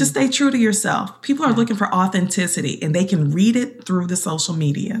 Just stay true to yourself. People are looking for authenticity, and they can read it through the social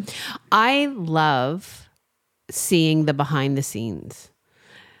media. I love seeing the behind the scenes.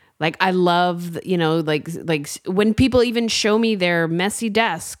 I love, when people even show me their messy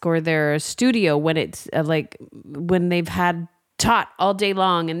desk or their studio when it's when they've had taught all day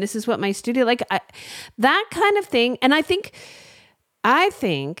long and this is what my studio, that kind of thing. And I think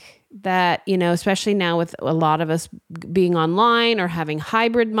that, especially now with a lot of us being online or having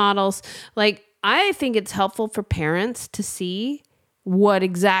hybrid models, I think it's helpful for parents to see what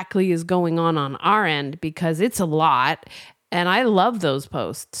exactly is going on our end, because it's a lot. And I love those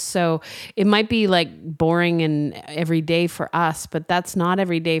posts. So it might be boring and every day for us, but that's not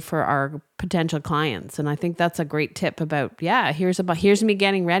every day for our potential clients. And I think that's a great tip about, here's me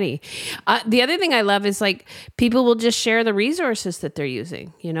getting ready. The other thing I love is people will just share the resources that they're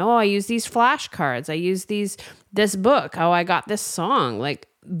using. I use these flashcards. I use this book. Oh, I got this song.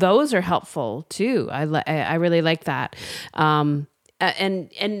 Those are helpful too. I really like that. And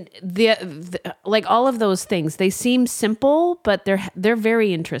the all of those things, they seem simple, but they're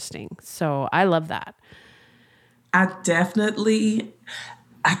very interesting. So I love that. I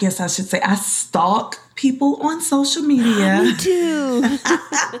guess I should say, I stalk people on social media. Me too.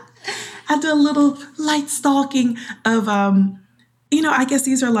 I do a little light stalking of, I guess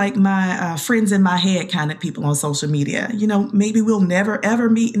these are my friends in my head kind of people on social media. Maybe we'll never, ever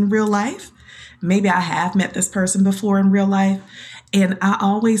meet in real life. Maybe I have met this person before in real life. And I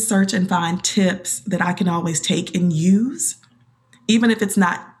always search and find tips that I can always take and use, even if it's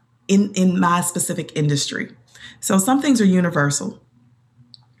not in my specific industry. So some things are universal.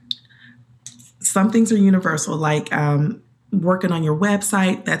 Some things are universal, working on your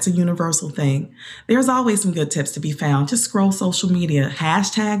website. That's a universal thing. There's always some good tips to be found. Just scroll social media.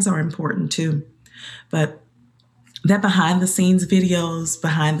 Hashtags are important too. But that behind the scenes videos,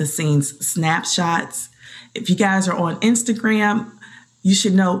 behind the scenes snapshots. If you guys are on Instagram, you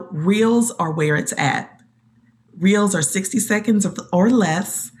should know Reels are where it's at. Reels are 60 seconds or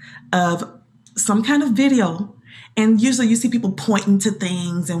less of some kind of video. And usually you see people pointing to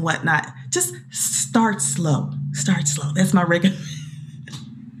things and whatnot. Just start slow. Start slow. That's my recommendation.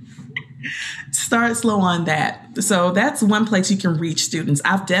 Start slow on that. So that's one place you can reach students.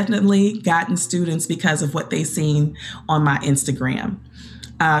 I've definitely gotten students because of what they've seen on my Instagram.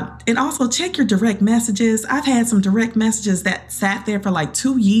 And also check your direct messages. I've had some direct messages that sat there for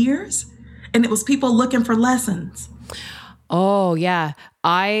 2 years, and it was people looking for lessons. Oh, yeah.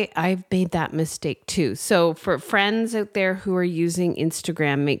 I've made that mistake too. So for friends out there who are using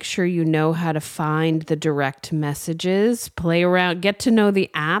Instagram, make sure you know how to find the direct messages, play around, get to know the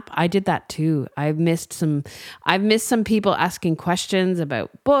app. I did that too. I've missed some people asking questions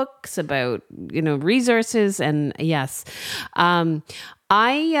about books, about, resources. And yes, I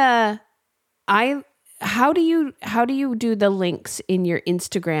how do you do the links in your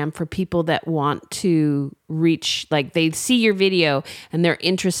Instagram for people that want to reach, like they see your video and they're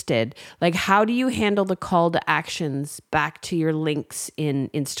interested? Like, how do you handle the call to actions back to your links in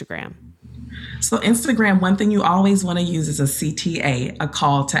Instagram? So Instagram, one thing you always want to use is a CTA, a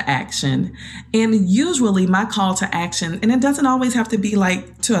call to action. And usually my call to action, and it doesn't always have to be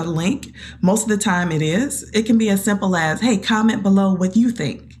like to a link. Most of the time it is. It can be as simple as, hey, comment below what you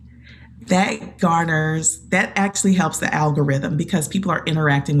think. That actually helps the algorithm because people are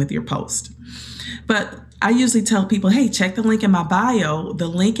interacting with your post. But I usually tell people, hey, check the link in my bio. The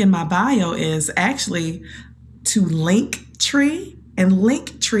link in my bio is actually to Linktree, and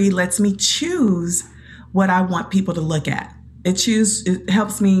Linktree lets me choose what I want people to look at. It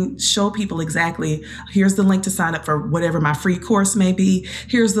helps me show people exactly, here's the link to sign up for whatever my free course may be.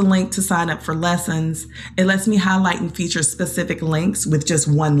 Here's the link to sign up for lessons. It lets me highlight and feature specific links with just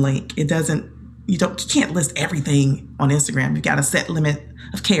one link. You can't list everything on Instagram. You've got a set limit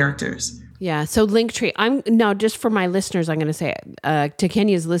of characters. Yeah. So Linktree, just for my listeners, I'm going to say,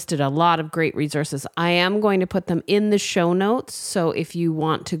 Takenya's listed a lot of great resources. I am going to put them in the show notes. So if you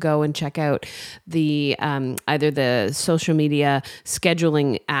want to go and check out the, either the social media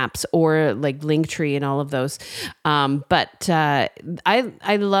scheduling apps or like Linktree and all of those. I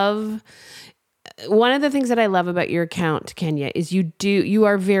love, one of the things that I love about your account, Kenya, is you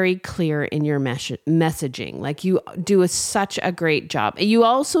are very clear in your messaging. Like you do such a great job. And you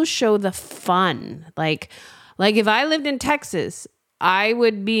also show the fun. Like if I lived in Texas, I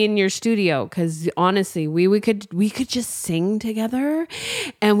would be in your studio because honestly, we could just sing together,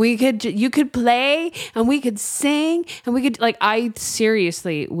 and you could play and we could sing and we could, like, I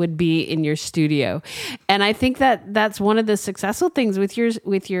seriously would be in your studio. And I think that that's one of the successful things with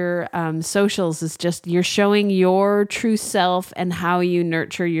your socials is just you're showing your true self and how you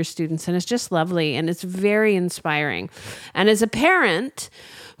nurture your students. And it's just lovely. And it's very inspiring. And as a parent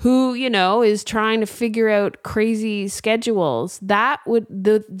who, is trying to figure out crazy schedules,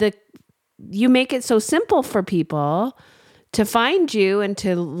 you make it so simple for people to find you and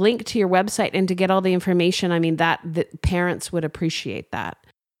to link to your website and to get all the information. I mean, that parents would appreciate that.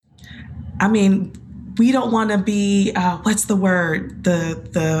 I mean, we don't want to be, what's the word?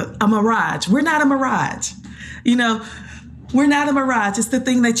 A mirage. We're not a mirage. We're not a mirage. It's the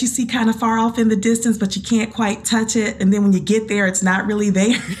thing that you see kind of far off in the distance, but you can't quite touch it. And then when you get there, it's not really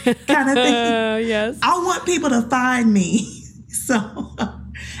there kind of thing. Yes. I want people to find me. So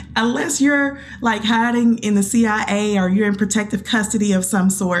unless you're like hiding in the CIA or you're in protective custody of some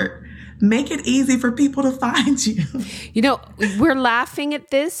sort, make it easy for people to find you. We're laughing at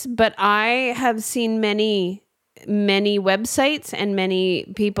this, but I have seen many websites and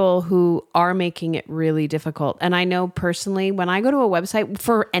many people who are making it really difficult. And I know personally, when I go to a website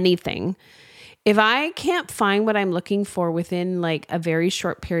for anything, if I can't find what I'm looking for within like a very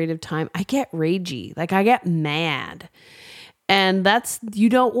short period of time, I get ragey. Like I get mad. And you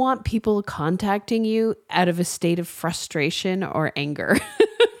don't want people contacting you out of a state of frustration or anger.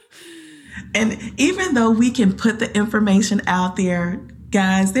 And even though we can put the information out there,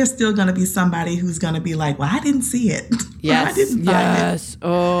 guys, there's still going to be somebody who's going to be like, well, I didn't see it. Yes. I didn't find it.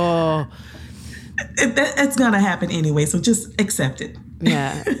 Oh, it's going to happen anyway. So just accept it.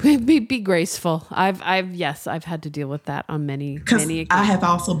 Yeah. Be graceful. I've had to deal with that on many occasions. I have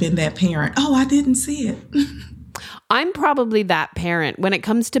also been that parent. Oh, I didn't see it. I'm probably that parent. When it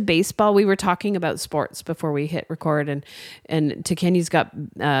comes to baseball, we were talking about sports before we hit record, and Takenya's got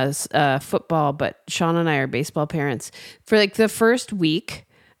football, but Sean and I are baseball parents. For like the first week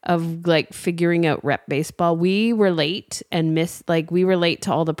of like figuring out rep baseball, we were late and we were late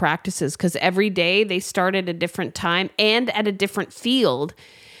to all the practices because every day they start at a different time and at a different field.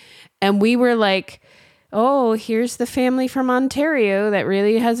 And we were like, oh, here's the family from Ontario that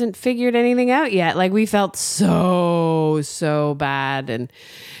really hasn't figured anything out yet. Like we felt so bad. And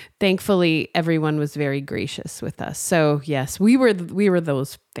thankfully everyone was very gracious with us. So yes, we were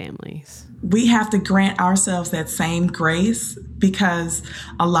those families. We have to grant ourselves that same grace because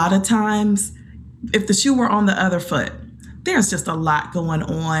a lot of times if the shoe were on the other foot, there's just a lot going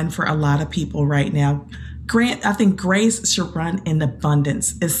on for a lot of people right now. I think grace should run in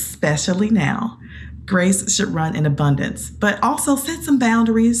abundance, especially now. Grace should run in abundance, but also set some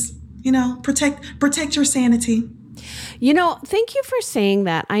boundaries, protect your sanity. Thank you for saying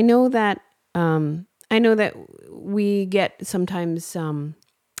that. I know that we get sometimes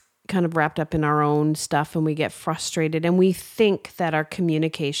kind of wrapped up in our own stuff and we get frustrated and we think that our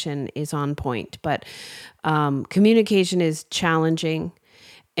communication is on point, but communication is challenging.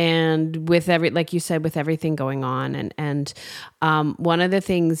 And with like you said, with everything going on, and one of the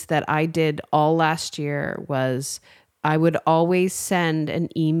things that I did all last year was I would always send an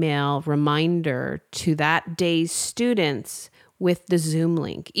email reminder to that day's students with the Zoom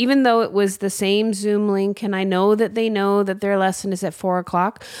link, even though it was the same Zoom link. And I know that they know that their lesson is at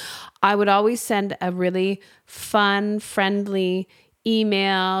 4:00. I would always send a really fun, friendly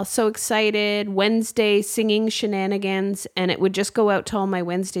email. So excited, Wednesday singing shenanigans. And it would just go out to all my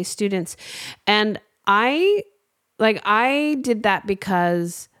Wednesday students. And I did that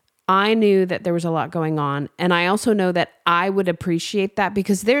because I knew that there was a lot going on. And I also know that I would appreciate that,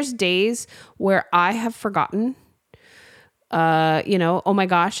 because there's days where I have forgotten, oh my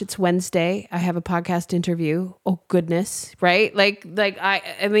gosh, it's Wednesday. I have a podcast interview. Oh goodness. Right. I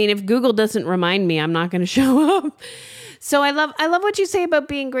mean, if Google doesn't remind me, I'm not going to show up. So I love what you say about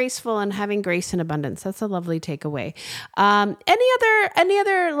being graceful and having grace and abundance. That's a lovely takeaway. Any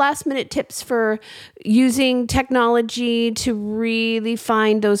other last minute tips for using technology to really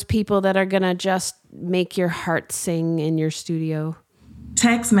find those people that are going to just make your heart sing in your studio?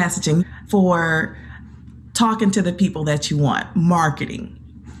 Text messaging for talking to the people that you want. Marketing.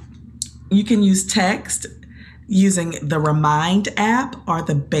 You can use text using the Remind app or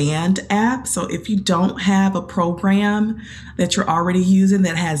the Band app. So if you don't have a program that you're already using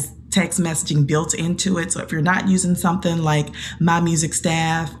that has text messaging built into it, so if you're not using something like My Music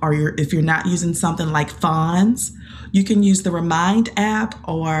Staff, or if you're not using something like Fonz, you can use the Remind app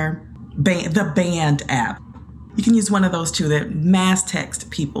or the Band app. You can use one of those two that mass text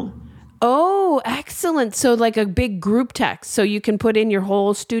people. Oh, excellent. So like a big group text. So you can put in your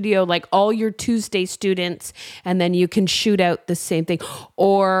whole studio, like all your Tuesday students, and then you can shoot out the same thing.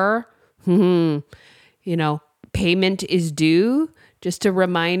 Or, payment is due. Just a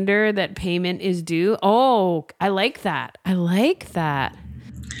reminder that payment is due. Oh, I like that.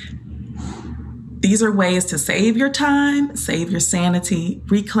 These are ways to save your time, save your sanity,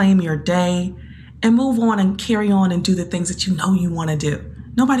 reclaim your day, and move on and carry on and do the things that you know you want to do.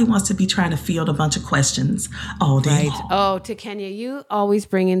 Nobody wants to be trying to field a bunch of questions all day long. Oh, to Kenya, you always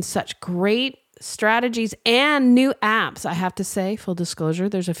bring in such great strategies and new apps. I have to say, full disclosure,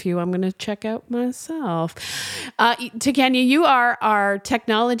 there's a few I'm going to check out myself. To Kenya, you are our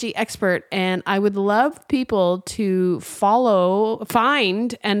technology expert, and I would love people to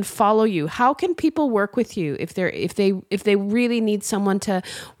find and follow you. How can people work with you if they really need someone to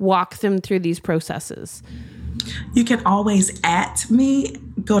walk them through these processes? You can always @ me.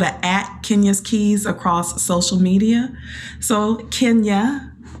 Go to @Kenya's Keys across social media. So Kenya's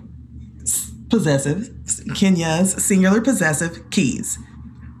singular possessive keys.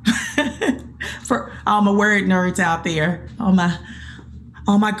 For all my word nerds out there, all my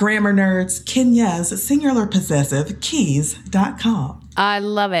grammar nerds, Kenya's singular possessive keys.com. I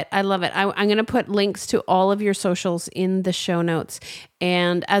love it. I'm going to put links to all of your socials in the show notes.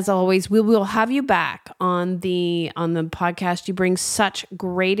 And as always, we will have you back on the podcast. You bring such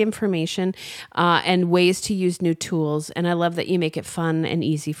great information and ways to use new tools. And I love that you make it fun and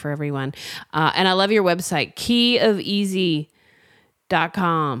easy for everyone. And I love your website,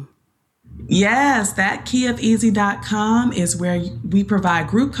 keyofeasy.com. Yes, that keyofeasy.com is where we provide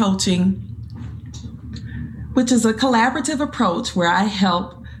group coaching, which is a collaborative approach where I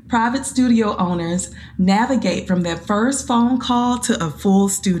help private studio owners navigate from their first phone call to a full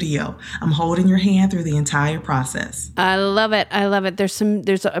studio. I'm holding your hand through the entire process. I love it. There's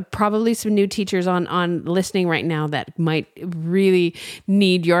probably some new teachers on listening right now that might really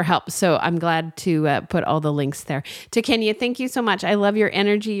need your help. So I'm glad to put all the links there. To Kenya, thank you so much. I love your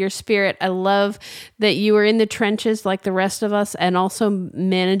energy, your spirit. I love that you are in the trenches like the rest of us, and also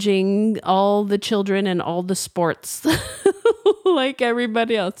managing all the children and all the sports like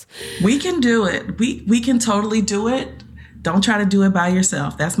everybody else. We can do it. We can totally do it. Don't try to do it by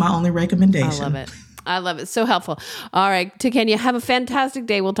yourself. That's my only recommendation. I love it. So helpful. All right. To Kenya, have a fantastic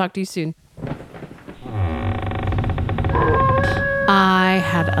day. We'll talk to you soon. I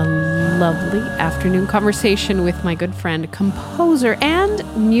had a lovely afternoon conversation with my good friend, composer and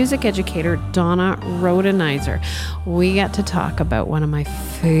music educator, Donna Rodenizer. We got to talk about one of my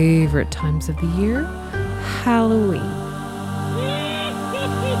favorite times of the year, Halloween.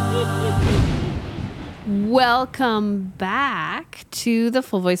 Welcome back to the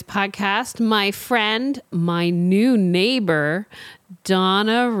Full Voice Podcast. My friend, my new neighbor,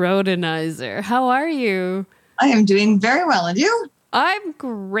 Donna Rodenizer. How are you? I am doing very well. And you? I'm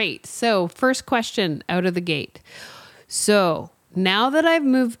great. So first question out of the gate. So now that I've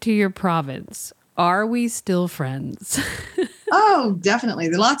moved to your province, are we still friends? Oh, definitely.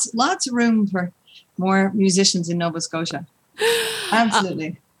 There's lots of room for more musicians in Nova Scotia.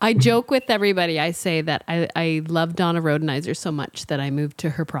 Absolutely. I joke with everybody. I say that I love Donna Rodenizer so much that I moved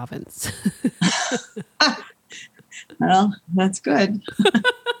to her province. Well, that's good.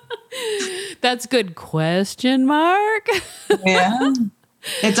 That's good question mark. Yeah.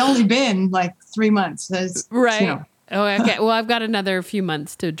 It's only been like 3 months. Right. You know. Oh, okay. Well, I've got another few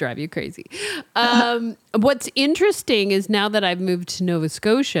months to drive you crazy. What's interesting is now that I've moved to Nova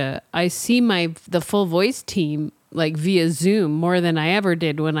Scotia, I see the full voice team like via Zoom more than I ever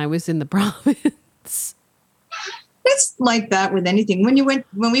did when I was in the province. It's like that with anything. When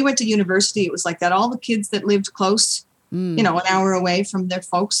we went to university, it was like that. All the kids that lived close, an hour away from their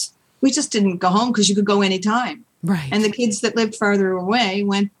folks, we just didn't go home because you could go anytime. Right. And the kids that lived farther away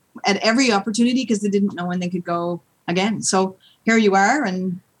went at every opportunity because they didn't know when they could go again. So here you are,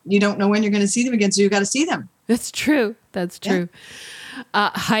 and you don't know when you're going to see them again. So you got to see them. That's true. That's true.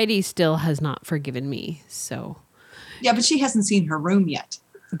 Yeah. Heidi still has not forgiven me. So. Yeah, but she hasn't seen her room yet.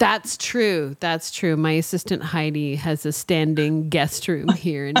 That's true. That's true. My assistant Heidi has a standing guest room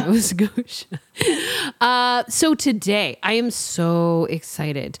here in Nova Scotia. So today, I am so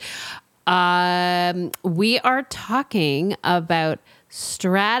excited. We are talking about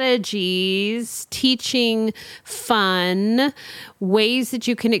strategies, teaching fun, ways that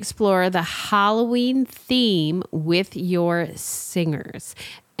you can explore the Halloween theme with your singers.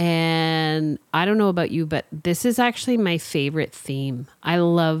 And I don't know about you, but this is actually my favorite theme. I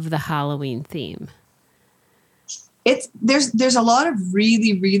love the Halloween theme. There's a lot of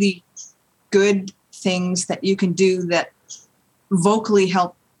really, really good things that you can do that vocally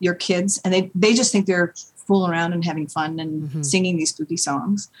help your kids, and they just think they're fooling around and having fun and singing these spooky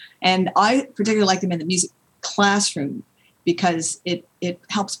songs. And I particularly like them in the music classroom because it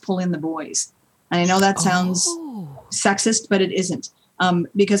helps pull in the boys. And I know that sounds sexist, but it isn't.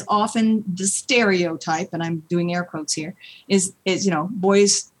 Because often the stereotype, and I'm doing air quotes here, is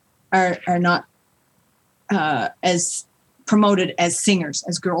boys are not as promoted as singers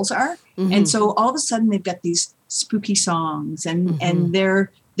as girls are, and so all of a sudden they've got these spooky songs, and they're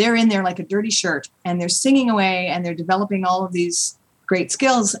in there like a dirty shirt, and they're singing away, and they're developing all of these great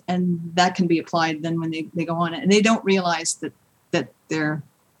skills, and that can be applied then when they go on it, and they don't realize that they're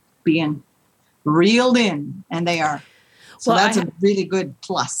being reeled in, and they are. So that's a really good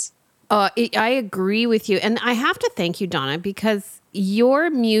plus. I agree with you. And I have to thank you, Donna, because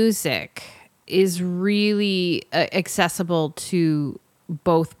your music is really accessible to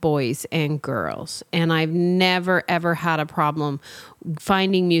both boys and girls. And I've never, ever had a problem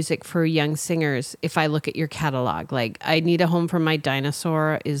finding music for young singers if I look at your catalog. Like I Need a Home for My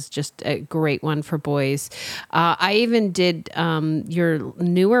Dinosaur is just a great one for boys. I even did your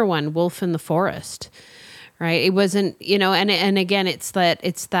newer one, Wolf in the Forest. Right. It wasn't, and again, it's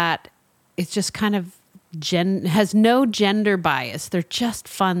just kind of has no gender bias. They're just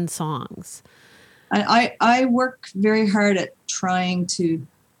fun songs. I work very hard at trying to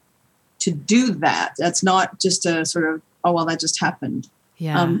do that. That's not just a sort of, oh, well, that just happened.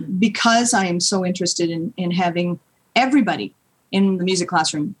 Yeah. Because I am so interested in having everybody in the music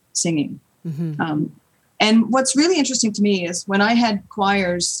classroom singing. And what's really interesting to me is when I had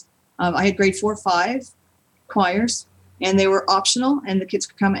choirs, I had grade 4, 5 choirs, and they were optional, and the kids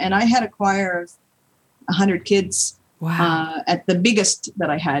could come. And I had a choir of 100 kids. Wow. At the biggest that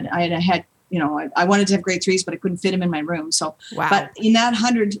I had. I had I wanted to have grade 3s, but I couldn't fit them in my room. So, wow. But in that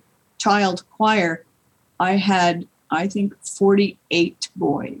 100-child choir, I had, I think, 48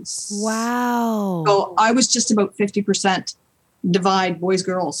 boys. Wow. So I was just about 50% divide boys,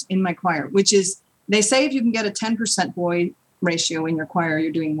 girls in my choir, which is, they say if you can get a 10% boy ratio in your choir,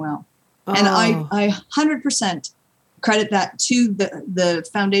 you're doing well. And I 100% credit that to the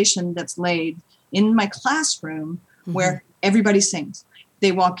foundation that's laid in my classroom where everybody sings.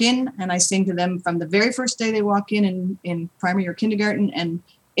 They walk in and I sing to them from the very first day they walk in primary or kindergarten. And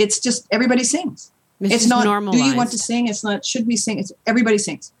it's just everybody sings. It's not normalized. Do you want to sing? It's not should we sing? It's everybody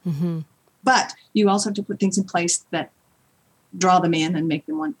sings. But you also have to put things in place that draw them in and make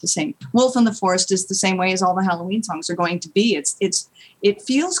them want to sing. Wolf in the Forest is the same way as all the Halloween songs are going to be. It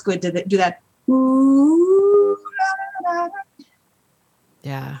feels good to do that. Ooh, la, la, la.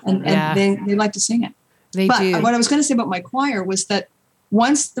 Yeah. And they like to sing it. They do. What I was going to say about my choir was that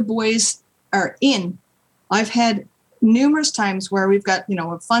once the boys are in, I've had numerous times where we've got,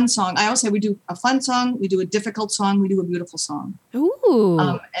 a fun song. I always say we do a fun song, we do a difficult song, we do a beautiful song. Ooh.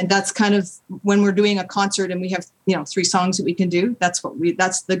 And that's kind of when we're doing a concert and we have, 3 songs that we can do. That's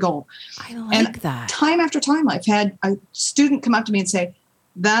the goal. I like that. Time after time, I've had a student come up to me and say,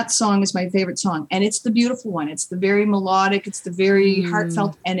 that song is my favorite song. And it's the beautiful one. It's the very melodic. It's the very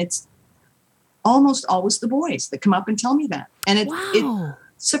heartfelt. And it's almost always the boys that come up and tell me that. And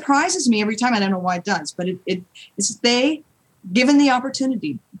surprises me every time. I don't know why it does, but it's they, given the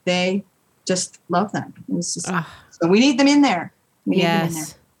opportunity, they just love that. It's just, so we need them in there. We need them in there.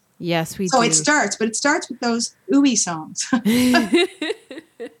 Yes, we do. So it starts with those ooey songs.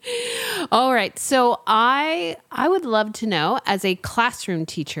 All right. So I would love to know, as a classroom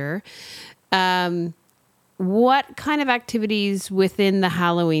teacher, what kind of activities within the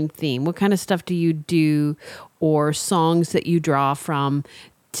Halloween theme, what kind of stuff do you do, or songs that you draw from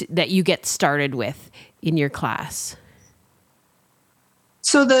that you get started with in your class?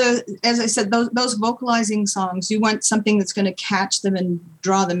 So as I said, those vocalizing songs, you want something that's going to catch them and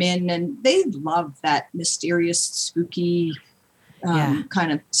draw them in, and they love that mysterious, spooky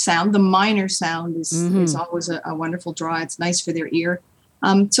kind of sound. The minor sound is always a wonderful draw. It's nice for their ear.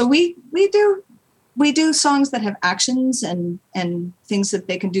 So we do songs that have actions and things that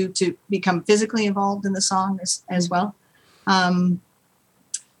they can do to become physically involved in the song as well.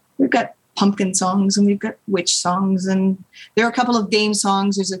 We've got pumpkin songs and we've got witch songs, and there are a couple of game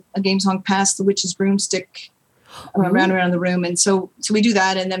songs. There's a game song, Pass the Witch's Broomstick, around the room. And so we do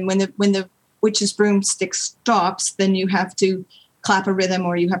that. And then when the witch's broomstick stops, then you have to clap a rhythm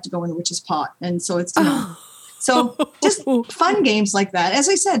or you have to go in the witch's pot. And so it's, so just fun games like that. As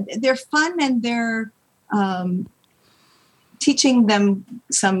I said, they're fun, and they're teaching them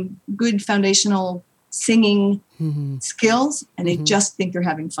some good foundational singing skills, and they just think they're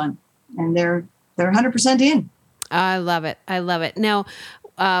having fun, and they're 100% in. I love it. I love it. Now,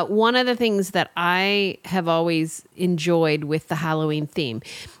 one of the things that I have always enjoyed with the Halloween theme,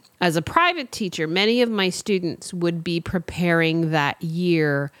 as a private teacher, many of my students would be preparing that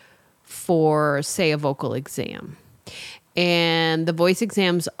year for, say, a vocal exam. And the voice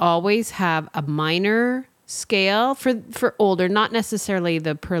exams always have a minor scale for older, not necessarily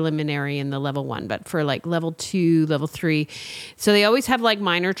the preliminary and the level 1, but for like level 2, level 3. So they always have like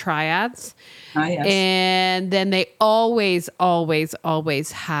minor triads. Yes. And then they always have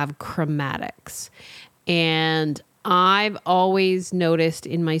chromatics. And I've always noticed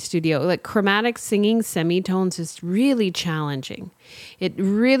in my studio, like, chromatic singing semitones is really challenging. It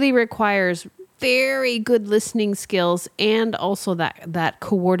really requires very good listening skills and also that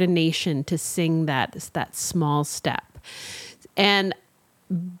coordination to sing that small step. And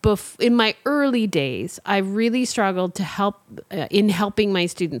in my early days, I really struggled to helping my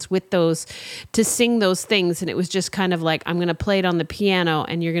students with those, to sing those things. And it was just kind of like, I'm going to play it on the piano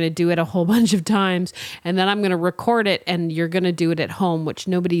and you're going to do it a whole bunch of times. And then I'm going to record it and you're going to do it at home, which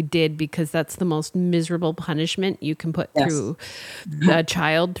nobody did, because that's the most miserable punishment you can put through a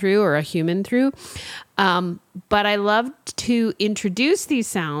child through, or a human through. But I loved to introduce these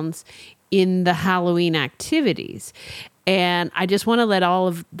sounds in the Halloween activities. And I just want to let all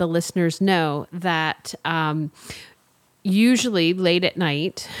of the listeners know that usually late at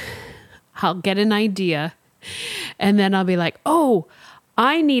night, I'll get an idea and then I'll be like, oh,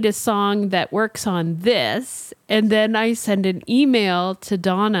 I need a song that works on this. And then I send an email to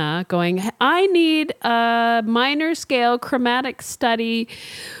Donna going, I need a minor scale chromatic study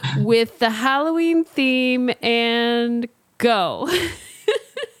with the Halloween theme, and go.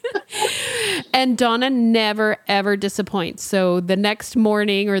 And Donna never, ever disappoints. So the next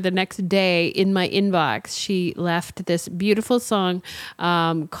morning or the next day in my inbox, she left this beautiful song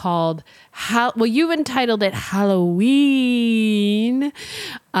called, you've entitled it Halloween.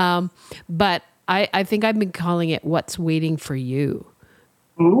 But I think I've been calling it What's Waiting for You.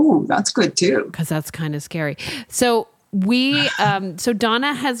 Ooh, that's good too. Because that's kind of scary. So so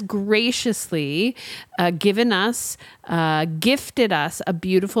Donna has graciously gifted us a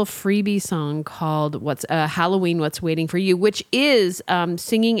beautiful freebie song called Halloween, What's Waiting for You, which is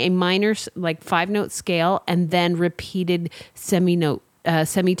singing a minor, like 5-note scale and then repeated semitone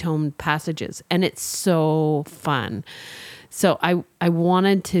passages. And it's so fun. So I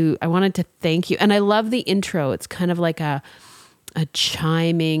wanted to thank you. And I love the intro. It's kind of like a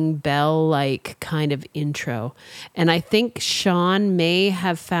chiming bell-like kind of intro. And I think Sean may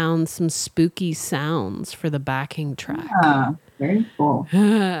have found some spooky sounds for the backing track. Yeah, very cool.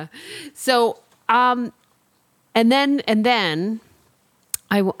 So, and then the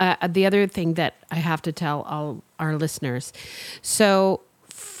other thing that I have to tell all our listeners. So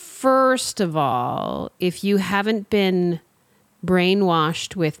first of all, if you haven't been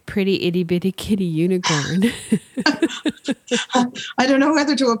brainwashed with Pretty Itty Bitty Kitty Unicorn. I don't know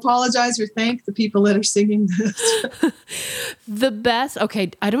whether to apologize or thank the people that are singing this. The best, okay,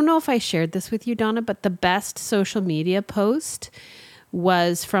 I don't know if I shared this with you, Donna, but the best social media post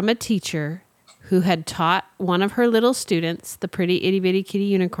was from a teacher who had taught one of her little students the Pretty Itty Bitty Kitty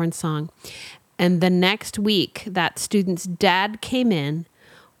Unicorn song. And the next week, that student's dad came in,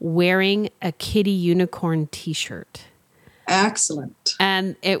 wearing a kitty unicorn t-shirt. Excellent.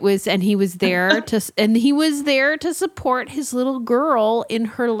 And he was there to support his little girl in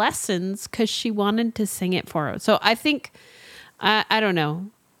her lessons because she wanted to sing it for her. So I think, I don't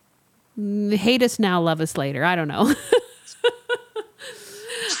know, hate us now, love us later. I don't know.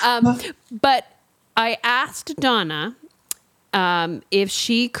 But I asked Donna if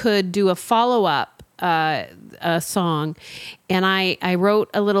she could do a follow-up song, and I wrote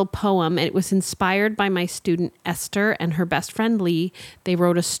a little poem. It was inspired by my student Esther and her best friend Lee. They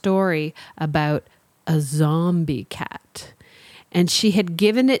wrote a story about a zombie cat, and she had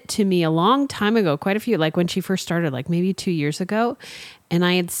given it to me a long time ago, quite a few, like when she first started, like maybe 2 years ago. And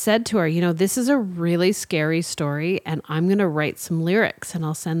I had said to her, this is a really scary story, and I'm going to write some lyrics and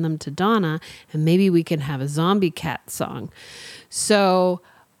I'll send them to Donna, and maybe we can have a zombie cat song. So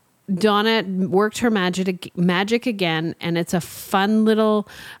Donna worked her magic again, and it's a fun little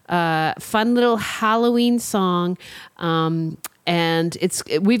Halloween song. And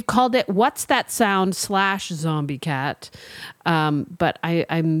we've called it "What's That Sound" /Zombie Cat. But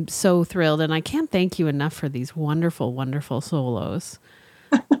I'm so thrilled, and I can't thank you enough for these wonderful, wonderful solos.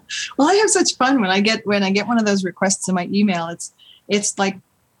 Well, I have such fun when I get one of those requests in my email. It's like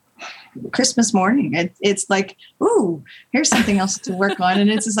Christmas morning. It's like, ooh, here's something else to work on, and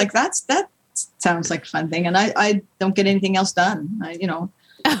it's just like that sounds like a fun thing. And I don't get anything else done.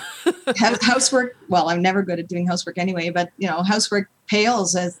 Housework. Well, I'm never good at doing housework anyway, but housework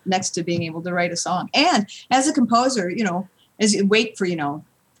pales as next to being able to write a song. And as a composer, as you wait for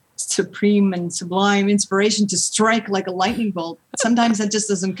supreme and sublime inspiration to strike like a lightning bolt, sometimes that just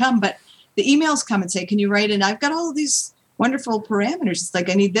doesn't come. But the emails come and say, "Can you write?" And I've got all of these wonderful parameters. It's like,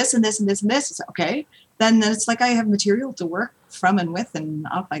 I need this and this and this and this. It's okay. Then it's like I have material to work from and with, and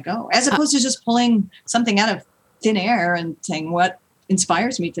off I go. As opposed to just pulling something out of thin air and saying what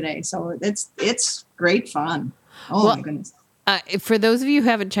inspires me today. So it's great fun. Oh my goodness. For those of you who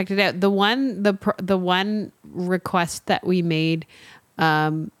haven't checked it out, the one request that we made,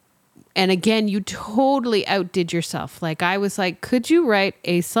 and again, you totally outdid yourself. Like I was like, could you write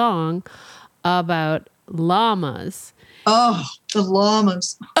a song about llamas? Oh, the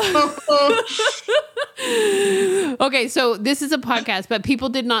llamas. Okay, so this is a podcast, but people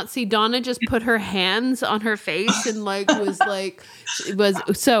did not see Donna just put her hands on her face and was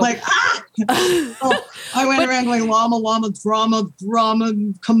so. Like, I went around going llama, drama,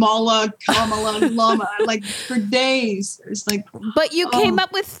 Kamala, llama, like for days. It's like. But you came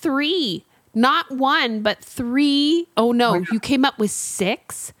up with 3. Not 1, but 3. Oh no, you came up with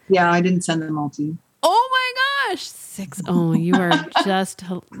 6. Yeah, I didn't send them all to you. Oh my gosh, 6. Oh, you are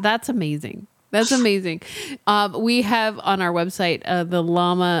that's amazing. That's amazing. We have on our website the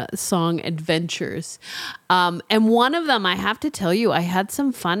Llama Song Adventures. And one of them, I have to tell you, I had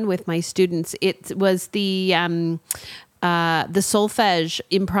some fun with my students. It was the solfege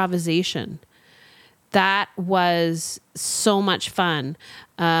improvisation. That was so much fun.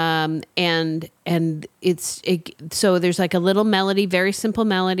 So there's like a little melody, very simple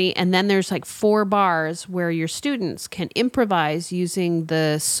melody. And then there's like 4 bars where your students can improvise using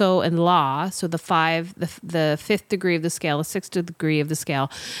the so and la. So the 5th degree of the scale, the 6th degree of the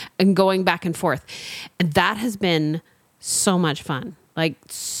scale, and going back and forth. And that has been so much fun. Like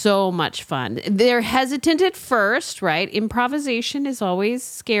so much fun. They're hesitant at first, right? Improvisation is always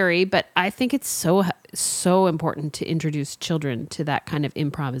scary, but I think it's so important to introduce children to that kind of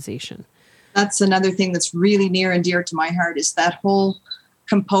improvisation. That's another thing that's really near and dear to my heart is that whole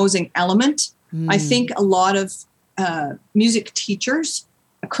composing element. I think a lot of music teachers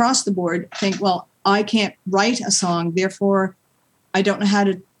across the board think, well, I can't write a song, therefore I don't know how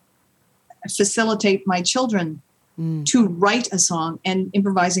to facilitate my children to write a song, and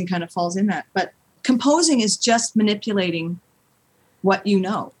improvising kind of falls in that. But composing is just manipulating what you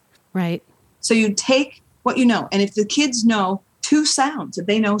know. Right. So you take what you know, and if the kids know 2 sounds, if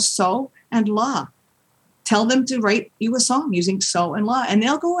they know so and la, tell them to write you a song using so and la, and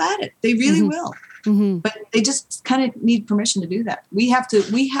they'll go at it. They really will. Mm-hmm. But they just kind of need permission to do that. We have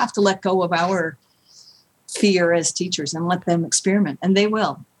to let go of our fear as teachers and let them experiment, and they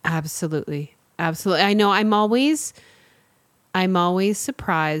will. Absolutely. Absolutely. I know I'm always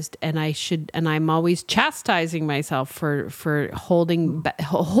surprised, and I'm always chastising myself for holding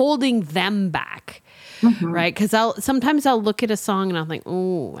them back. Mm-hmm. Right. Cause sometimes I'll look at a song and I'll think,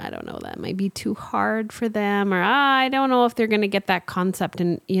 oh, I don't know, that might be too hard for them, or I don't know if they're going to get that concept.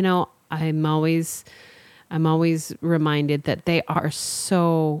 And, I'm always reminded that they are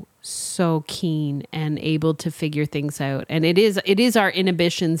so keen and able to figure things out. And it is our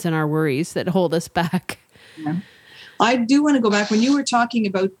inhibitions and our worries that hold us back. Yeah. I do want to go back when you were talking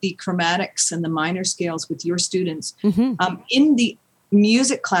about the chromatics and the minor scales with your students. In the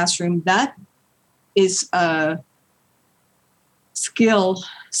music classroom, that is a skill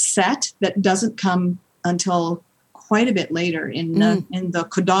set that doesn't come until quite a bit later in the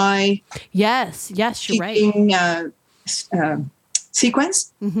Kodai. Yes, you're right.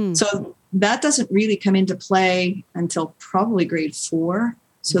 Sequence. So that doesn't really come into play until probably grade 4.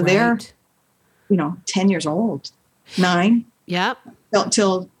 So they're, 10 years old, 9. Yep.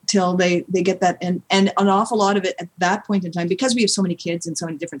 Till they get that. And an awful lot of it at that point in time, because we have so many kids and so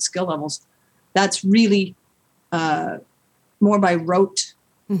many different skill levels, that's really more by rote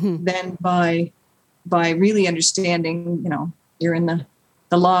than by really understanding, you're in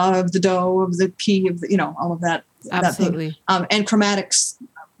the law of the do, of the key of the, all of that. Absolutely. That thing. And chromatics,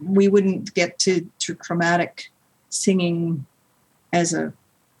 we wouldn't get to chromatic singing as a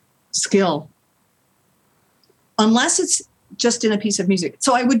skill unless it's just in a piece of music.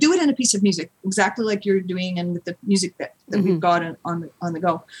 So I would do it in a piece of music, exactly like you're doing and with the music that we've got on the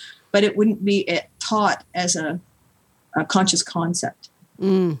go. But it wouldn't be taught as a conscious concept.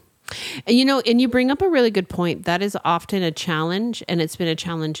 And you bring up a really good point. That is often a challenge, and it's been a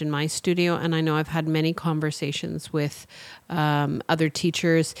challenge in my studio. And I know I've had many conversations with other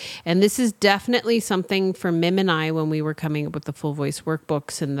teachers. And this is definitely something for Mim and I when we were coming up with the full voice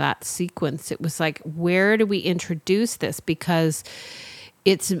workbooks and that sequence. It was like, where do we introduce this? Because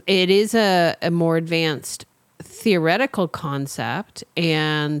it is a more advanced theoretical concept,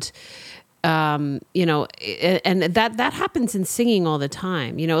 and and that happens in singing all the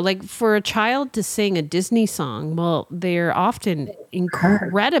time. Like for a child to sing a Disney song, well, they're often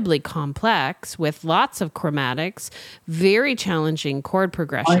incredibly complex with lots of chromatics, very challenging chord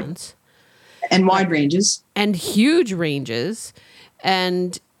progressions, and wide ranges, and huge ranges,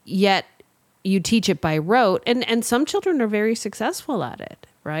 and yet you teach it by rote, and some children are very successful at it,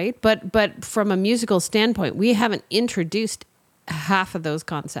 right? But from a musical standpoint, we haven't introduced half of those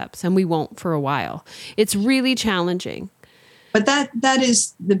concepts, and we won't for a while. It's really challenging. But that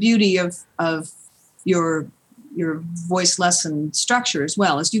is the beauty of your voice lesson structure as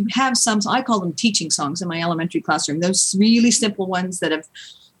well, is you have some, I call them teaching songs in my elementary classroom. Those really simple ones that have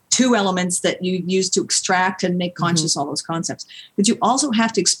 2 elements that you use to extract and make conscious all those concepts. But you also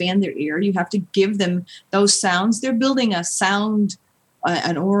have to expand their ear. You have to give them those sounds. They're building a sound,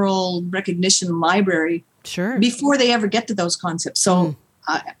 an oral recognition library. Sure. Before they ever get to those concepts. So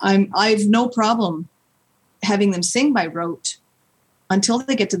I've no problem having them sing by rote until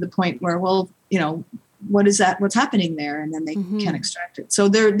they get to the point where, what is that? What's happening there? And then they can extract it. So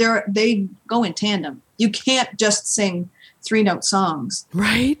they go in tandem. You can't just sing 3-note songs.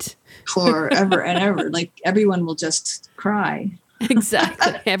 Right. Forever and ever. Like everyone will just cry.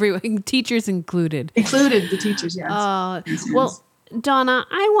 Exactly. Everyone, teachers included. Included, the teachers, yes. Well, Donna,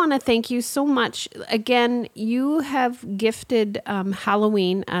 I want to thank you so much. Again, you have gifted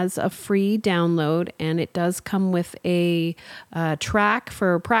Halloween as a free download, and it does come with a track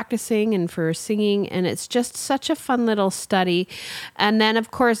for practicing and for singing, and it's just such a fun little study. And then,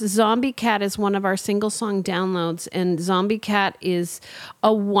 of course, Zombie Cat is one of our single song downloads, and Zombie Cat is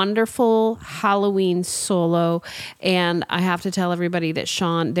a wonderful Halloween solo. And I have to tell everybody that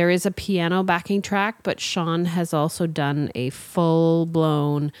Sean, there is a piano backing track, but Sean has also done a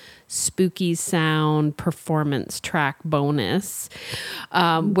full-blown spooky sound performance track bonus,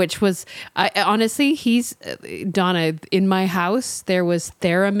 which was, honestly, Donna, in my house, there was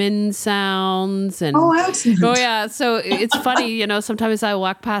theremin sounds. And excellent. Oh, yeah. So it's funny, sometimes I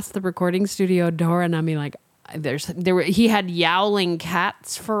walk past the recording studio door and I'm like, he had yowling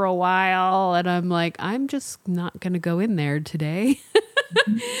cats for a while, and I'm like, I'm just not going to go in there today.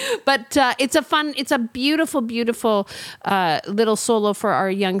 But it's a beautiful, beautiful little solo for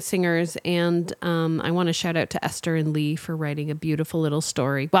our young singers. And I want to shout out to Esther and Lee for writing a beautiful little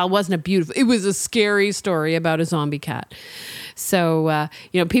story. Well, it was a scary story about a zombie cat. So,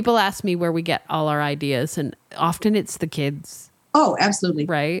 people ask me where we get all our ideas, and often it's the kids. Oh, absolutely.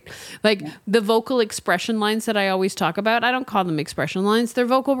 Right? Like the vocal expression lines that I always talk about, I don't call them expression lines. They're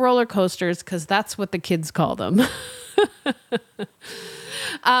vocal roller coasters, because that's what the kids call them.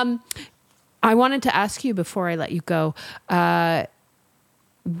 I wanted to ask you before I let you go, do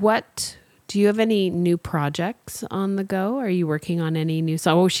you have any new projects on the go? Are you working on any new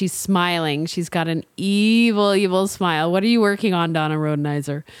songs? Oh, she's smiling. She's got an evil, evil smile. What are you working on, Donna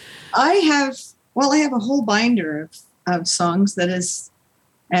Rodenizer? I have a whole binder of songs that is,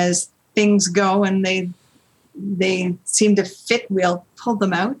 as things go and they they seem to fit, we'll pull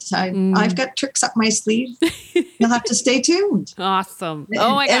them out. I've got tricks up my sleeve. You'll have to stay tuned. Awesome.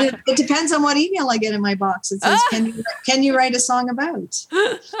 Oh my gosh. It depends on what email I get in my box. It says, can you write a song about?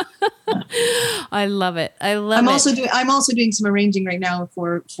 I love it. I'm also doing some arranging right now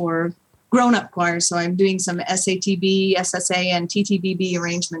for grown-up choirs. So I'm doing some SATB, SSA, and TTBB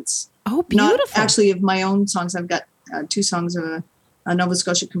arrangements. Oh, beautiful. Not actually of my own songs. I've got 2 songs of a Nova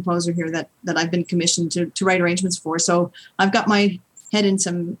Scotia composer here that I've been commissioned to write arrangements for. So I've got my head in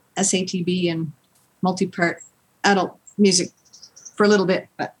some SATB and multi-part adult music for a little bit.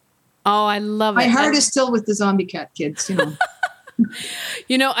 But I love it. My heart is still with the Zombie Cat kids, you know.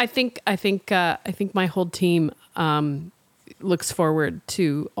 You know, I think my whole team looks forward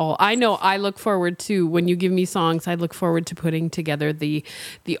to all. I know I look forward to when you give me songs. I look forward to putting together the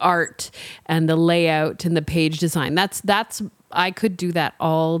art and the layout and the page design. That's I could do that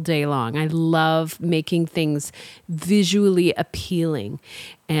all day long. I love making things visually appealing,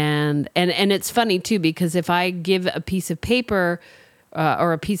 and it's funny too, because if I give a piece of paper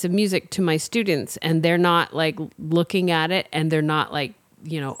or a piece of music to my students and they're not like looking at it and they're not like,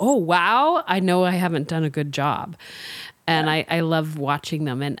 you know, oh wow, I know I haven't done a good job. And I love watching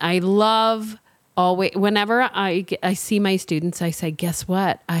them. And I love always, whenever I see my students, I say, guess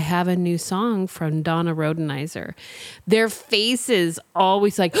what? I have a new song from Donna Rodenizer. Their faces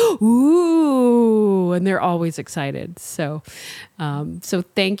always like, ooh, and they're always excited. So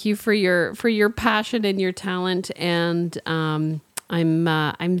thank you for your passion and your talent. And I'm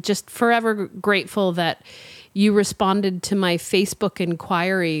just forever grateful that you responded to my Facebook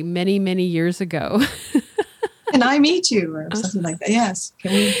inquiry many, many years ago. Can I meet you or something like that? Yes.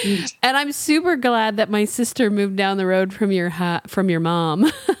 Can we meet? And I'm super glad that my sister moved down the road from your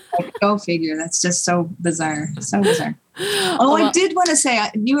mom. Go figure. That's just so bizarre. So bizarre. Oh, I did want to say,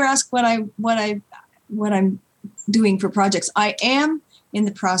 you were asked what I'm doing for projects. I am in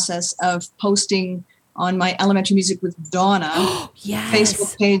the process of posting on my Elementary Music with Donna yes.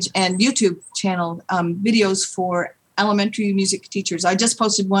 Facebook page and YouTube channel videos for elementary music teachers. I just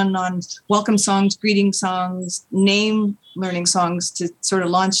posted one on welcome songs, greeting songs, name learning songs to sort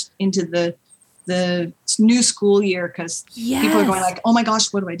of launch into the new school year, because people are going like, oh my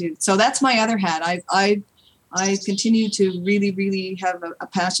gosh, what do I do? So that's my other hat. I continue to really, really have a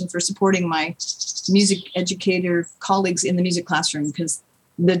passion for supporting my music educator colleagues in the music classroom, because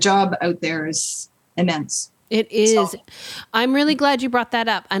the job out there is immense. It is. So, I'm really glad you brought that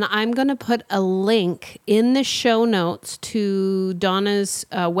up. And I'm going to put a link in the show notes to Donna's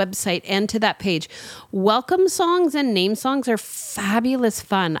website and to that page. Welcome songs and name songs are fabulous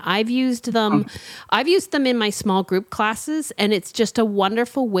fun. I've used them in my small group classes, and it's just a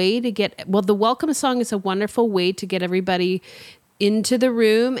wonderful way to the welcome song is a wonderful way to get everybody into the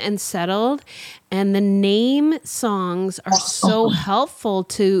room and settled. And the name songs are so helpful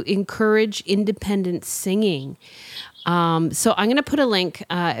to encourage independent singing. So I'm going to put a link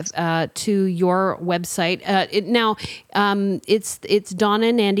to your website. It's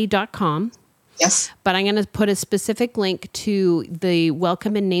donnaandandy.com. Yes. But I'm going to put a specific link to the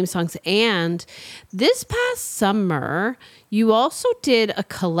welcome and name songs. And this past summer, you also did a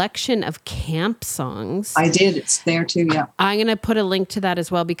collection of camp songs. I did. It's there too. Yeah. I'm going to put a link to that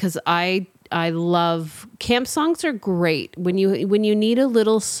as well, because I love camp songs. Are great when you need a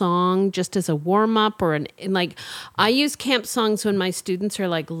little song just as a warm up I use camp songs when my students are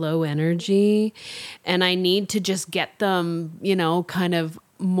like low energy and I need to just get them, kind of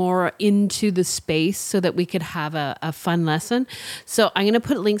more into the space so that we could have a fun lesson. So I'm going to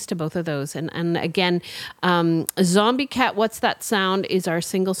put links to both of those. And again, Zombie Cat, What's That Sound is our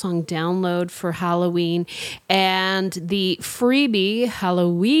single song download for Halloween. And the freebie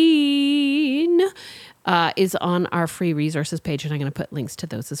Halloween is on our free resources page. And I'm going to put links to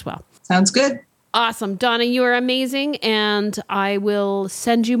those as well. Sounds good. Awesome. Donna, you are amazing. And I will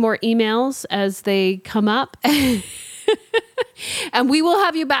send you more emails as they come up. And we will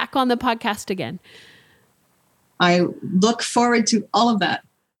have you back on the podcast again. I look forward to all of that.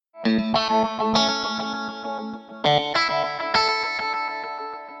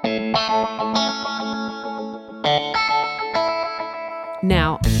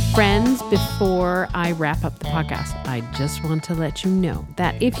 Now, friends, before I wrap up the podcast, I just want to let you know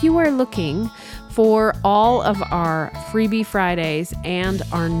that if you are looking for all of our Freebie Fridays and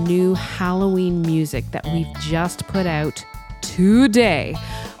our new Halloween music that we've just put out today,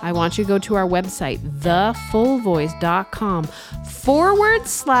 I want you to go to our website,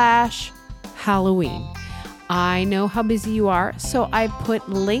 thefullvoice.com/Halloween. I know how busy you are, so I put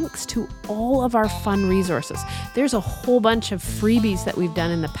links to all of our fun resources. There's a whole bunch of freebies that we've done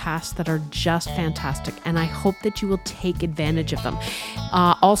in the past that are just fantastic, and I hope that you will take advantage of them.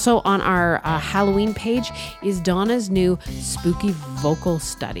 Also on our Halloween page is Donna's new spooky vocal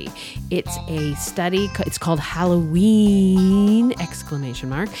study. It's a study, it's called Halloween, !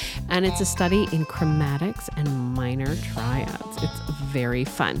 And it's a study in chromatics and minor triads. It's very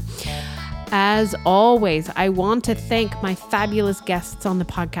fun. As always, I want to thank my fabulous guests on the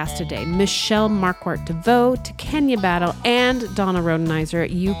podcast today, Michelle Marquardt DeVoe, Kenya Battle, and Donna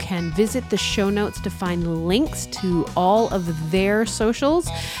Rodenizer. You can visit the show notes to find links to all of their socials,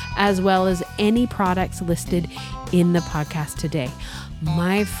 as well as any products listed in the podcast today.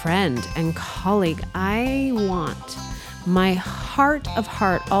 My friend and colleague, I want my heart of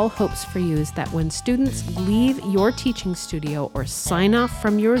heart, all hopes for you is that when students leave your teaching studio or sign off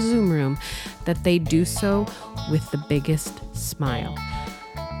from your Zoom room, that they do so with the biggest smile.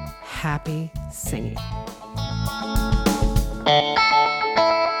 Happy singing.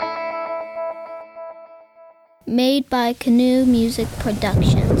 Made by Canoe Music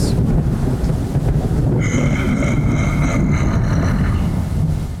Productions.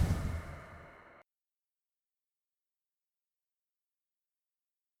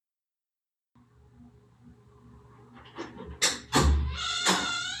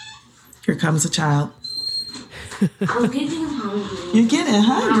 Here comes a child. I'm getting hungry. You're getting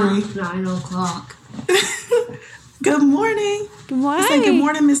hungry? 9 o'clock. Good morning. Good morning. Say good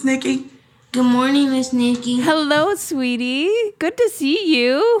morning, Miss Nikki. Good morning, Miss Nikki. Hello, sweetie. Good to see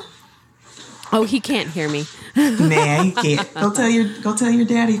you. Oh, he can't hear me. Nah, he can't. Go tell your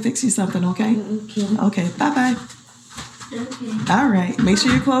daddy fix you something, okay? Okay. Okay, bye-bye. Okay. All right. Make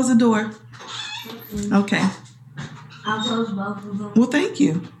sure you close the door. Okay. I'll close both of them. Well, thank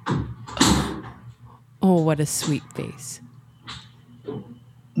you. Oh, what a sweet face.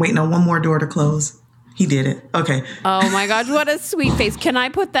 Waiting on one more door to close. He did it. Okay. Oh my gosh, what a sweet face. Can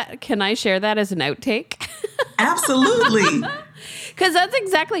I share that as an outtake? Absolutely. Because that's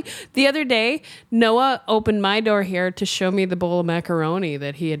exactly, the other day, Noah opened my door here to show me the bowl of macaroni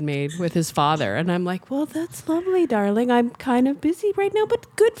that he had made with his father. And I'm like, well, that's lovely, darling. I'm kind of busy right now,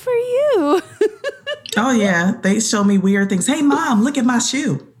 but good for you. Oh, yeah. They show me weird things. Hey, Mom, look at my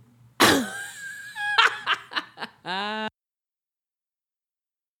shoe.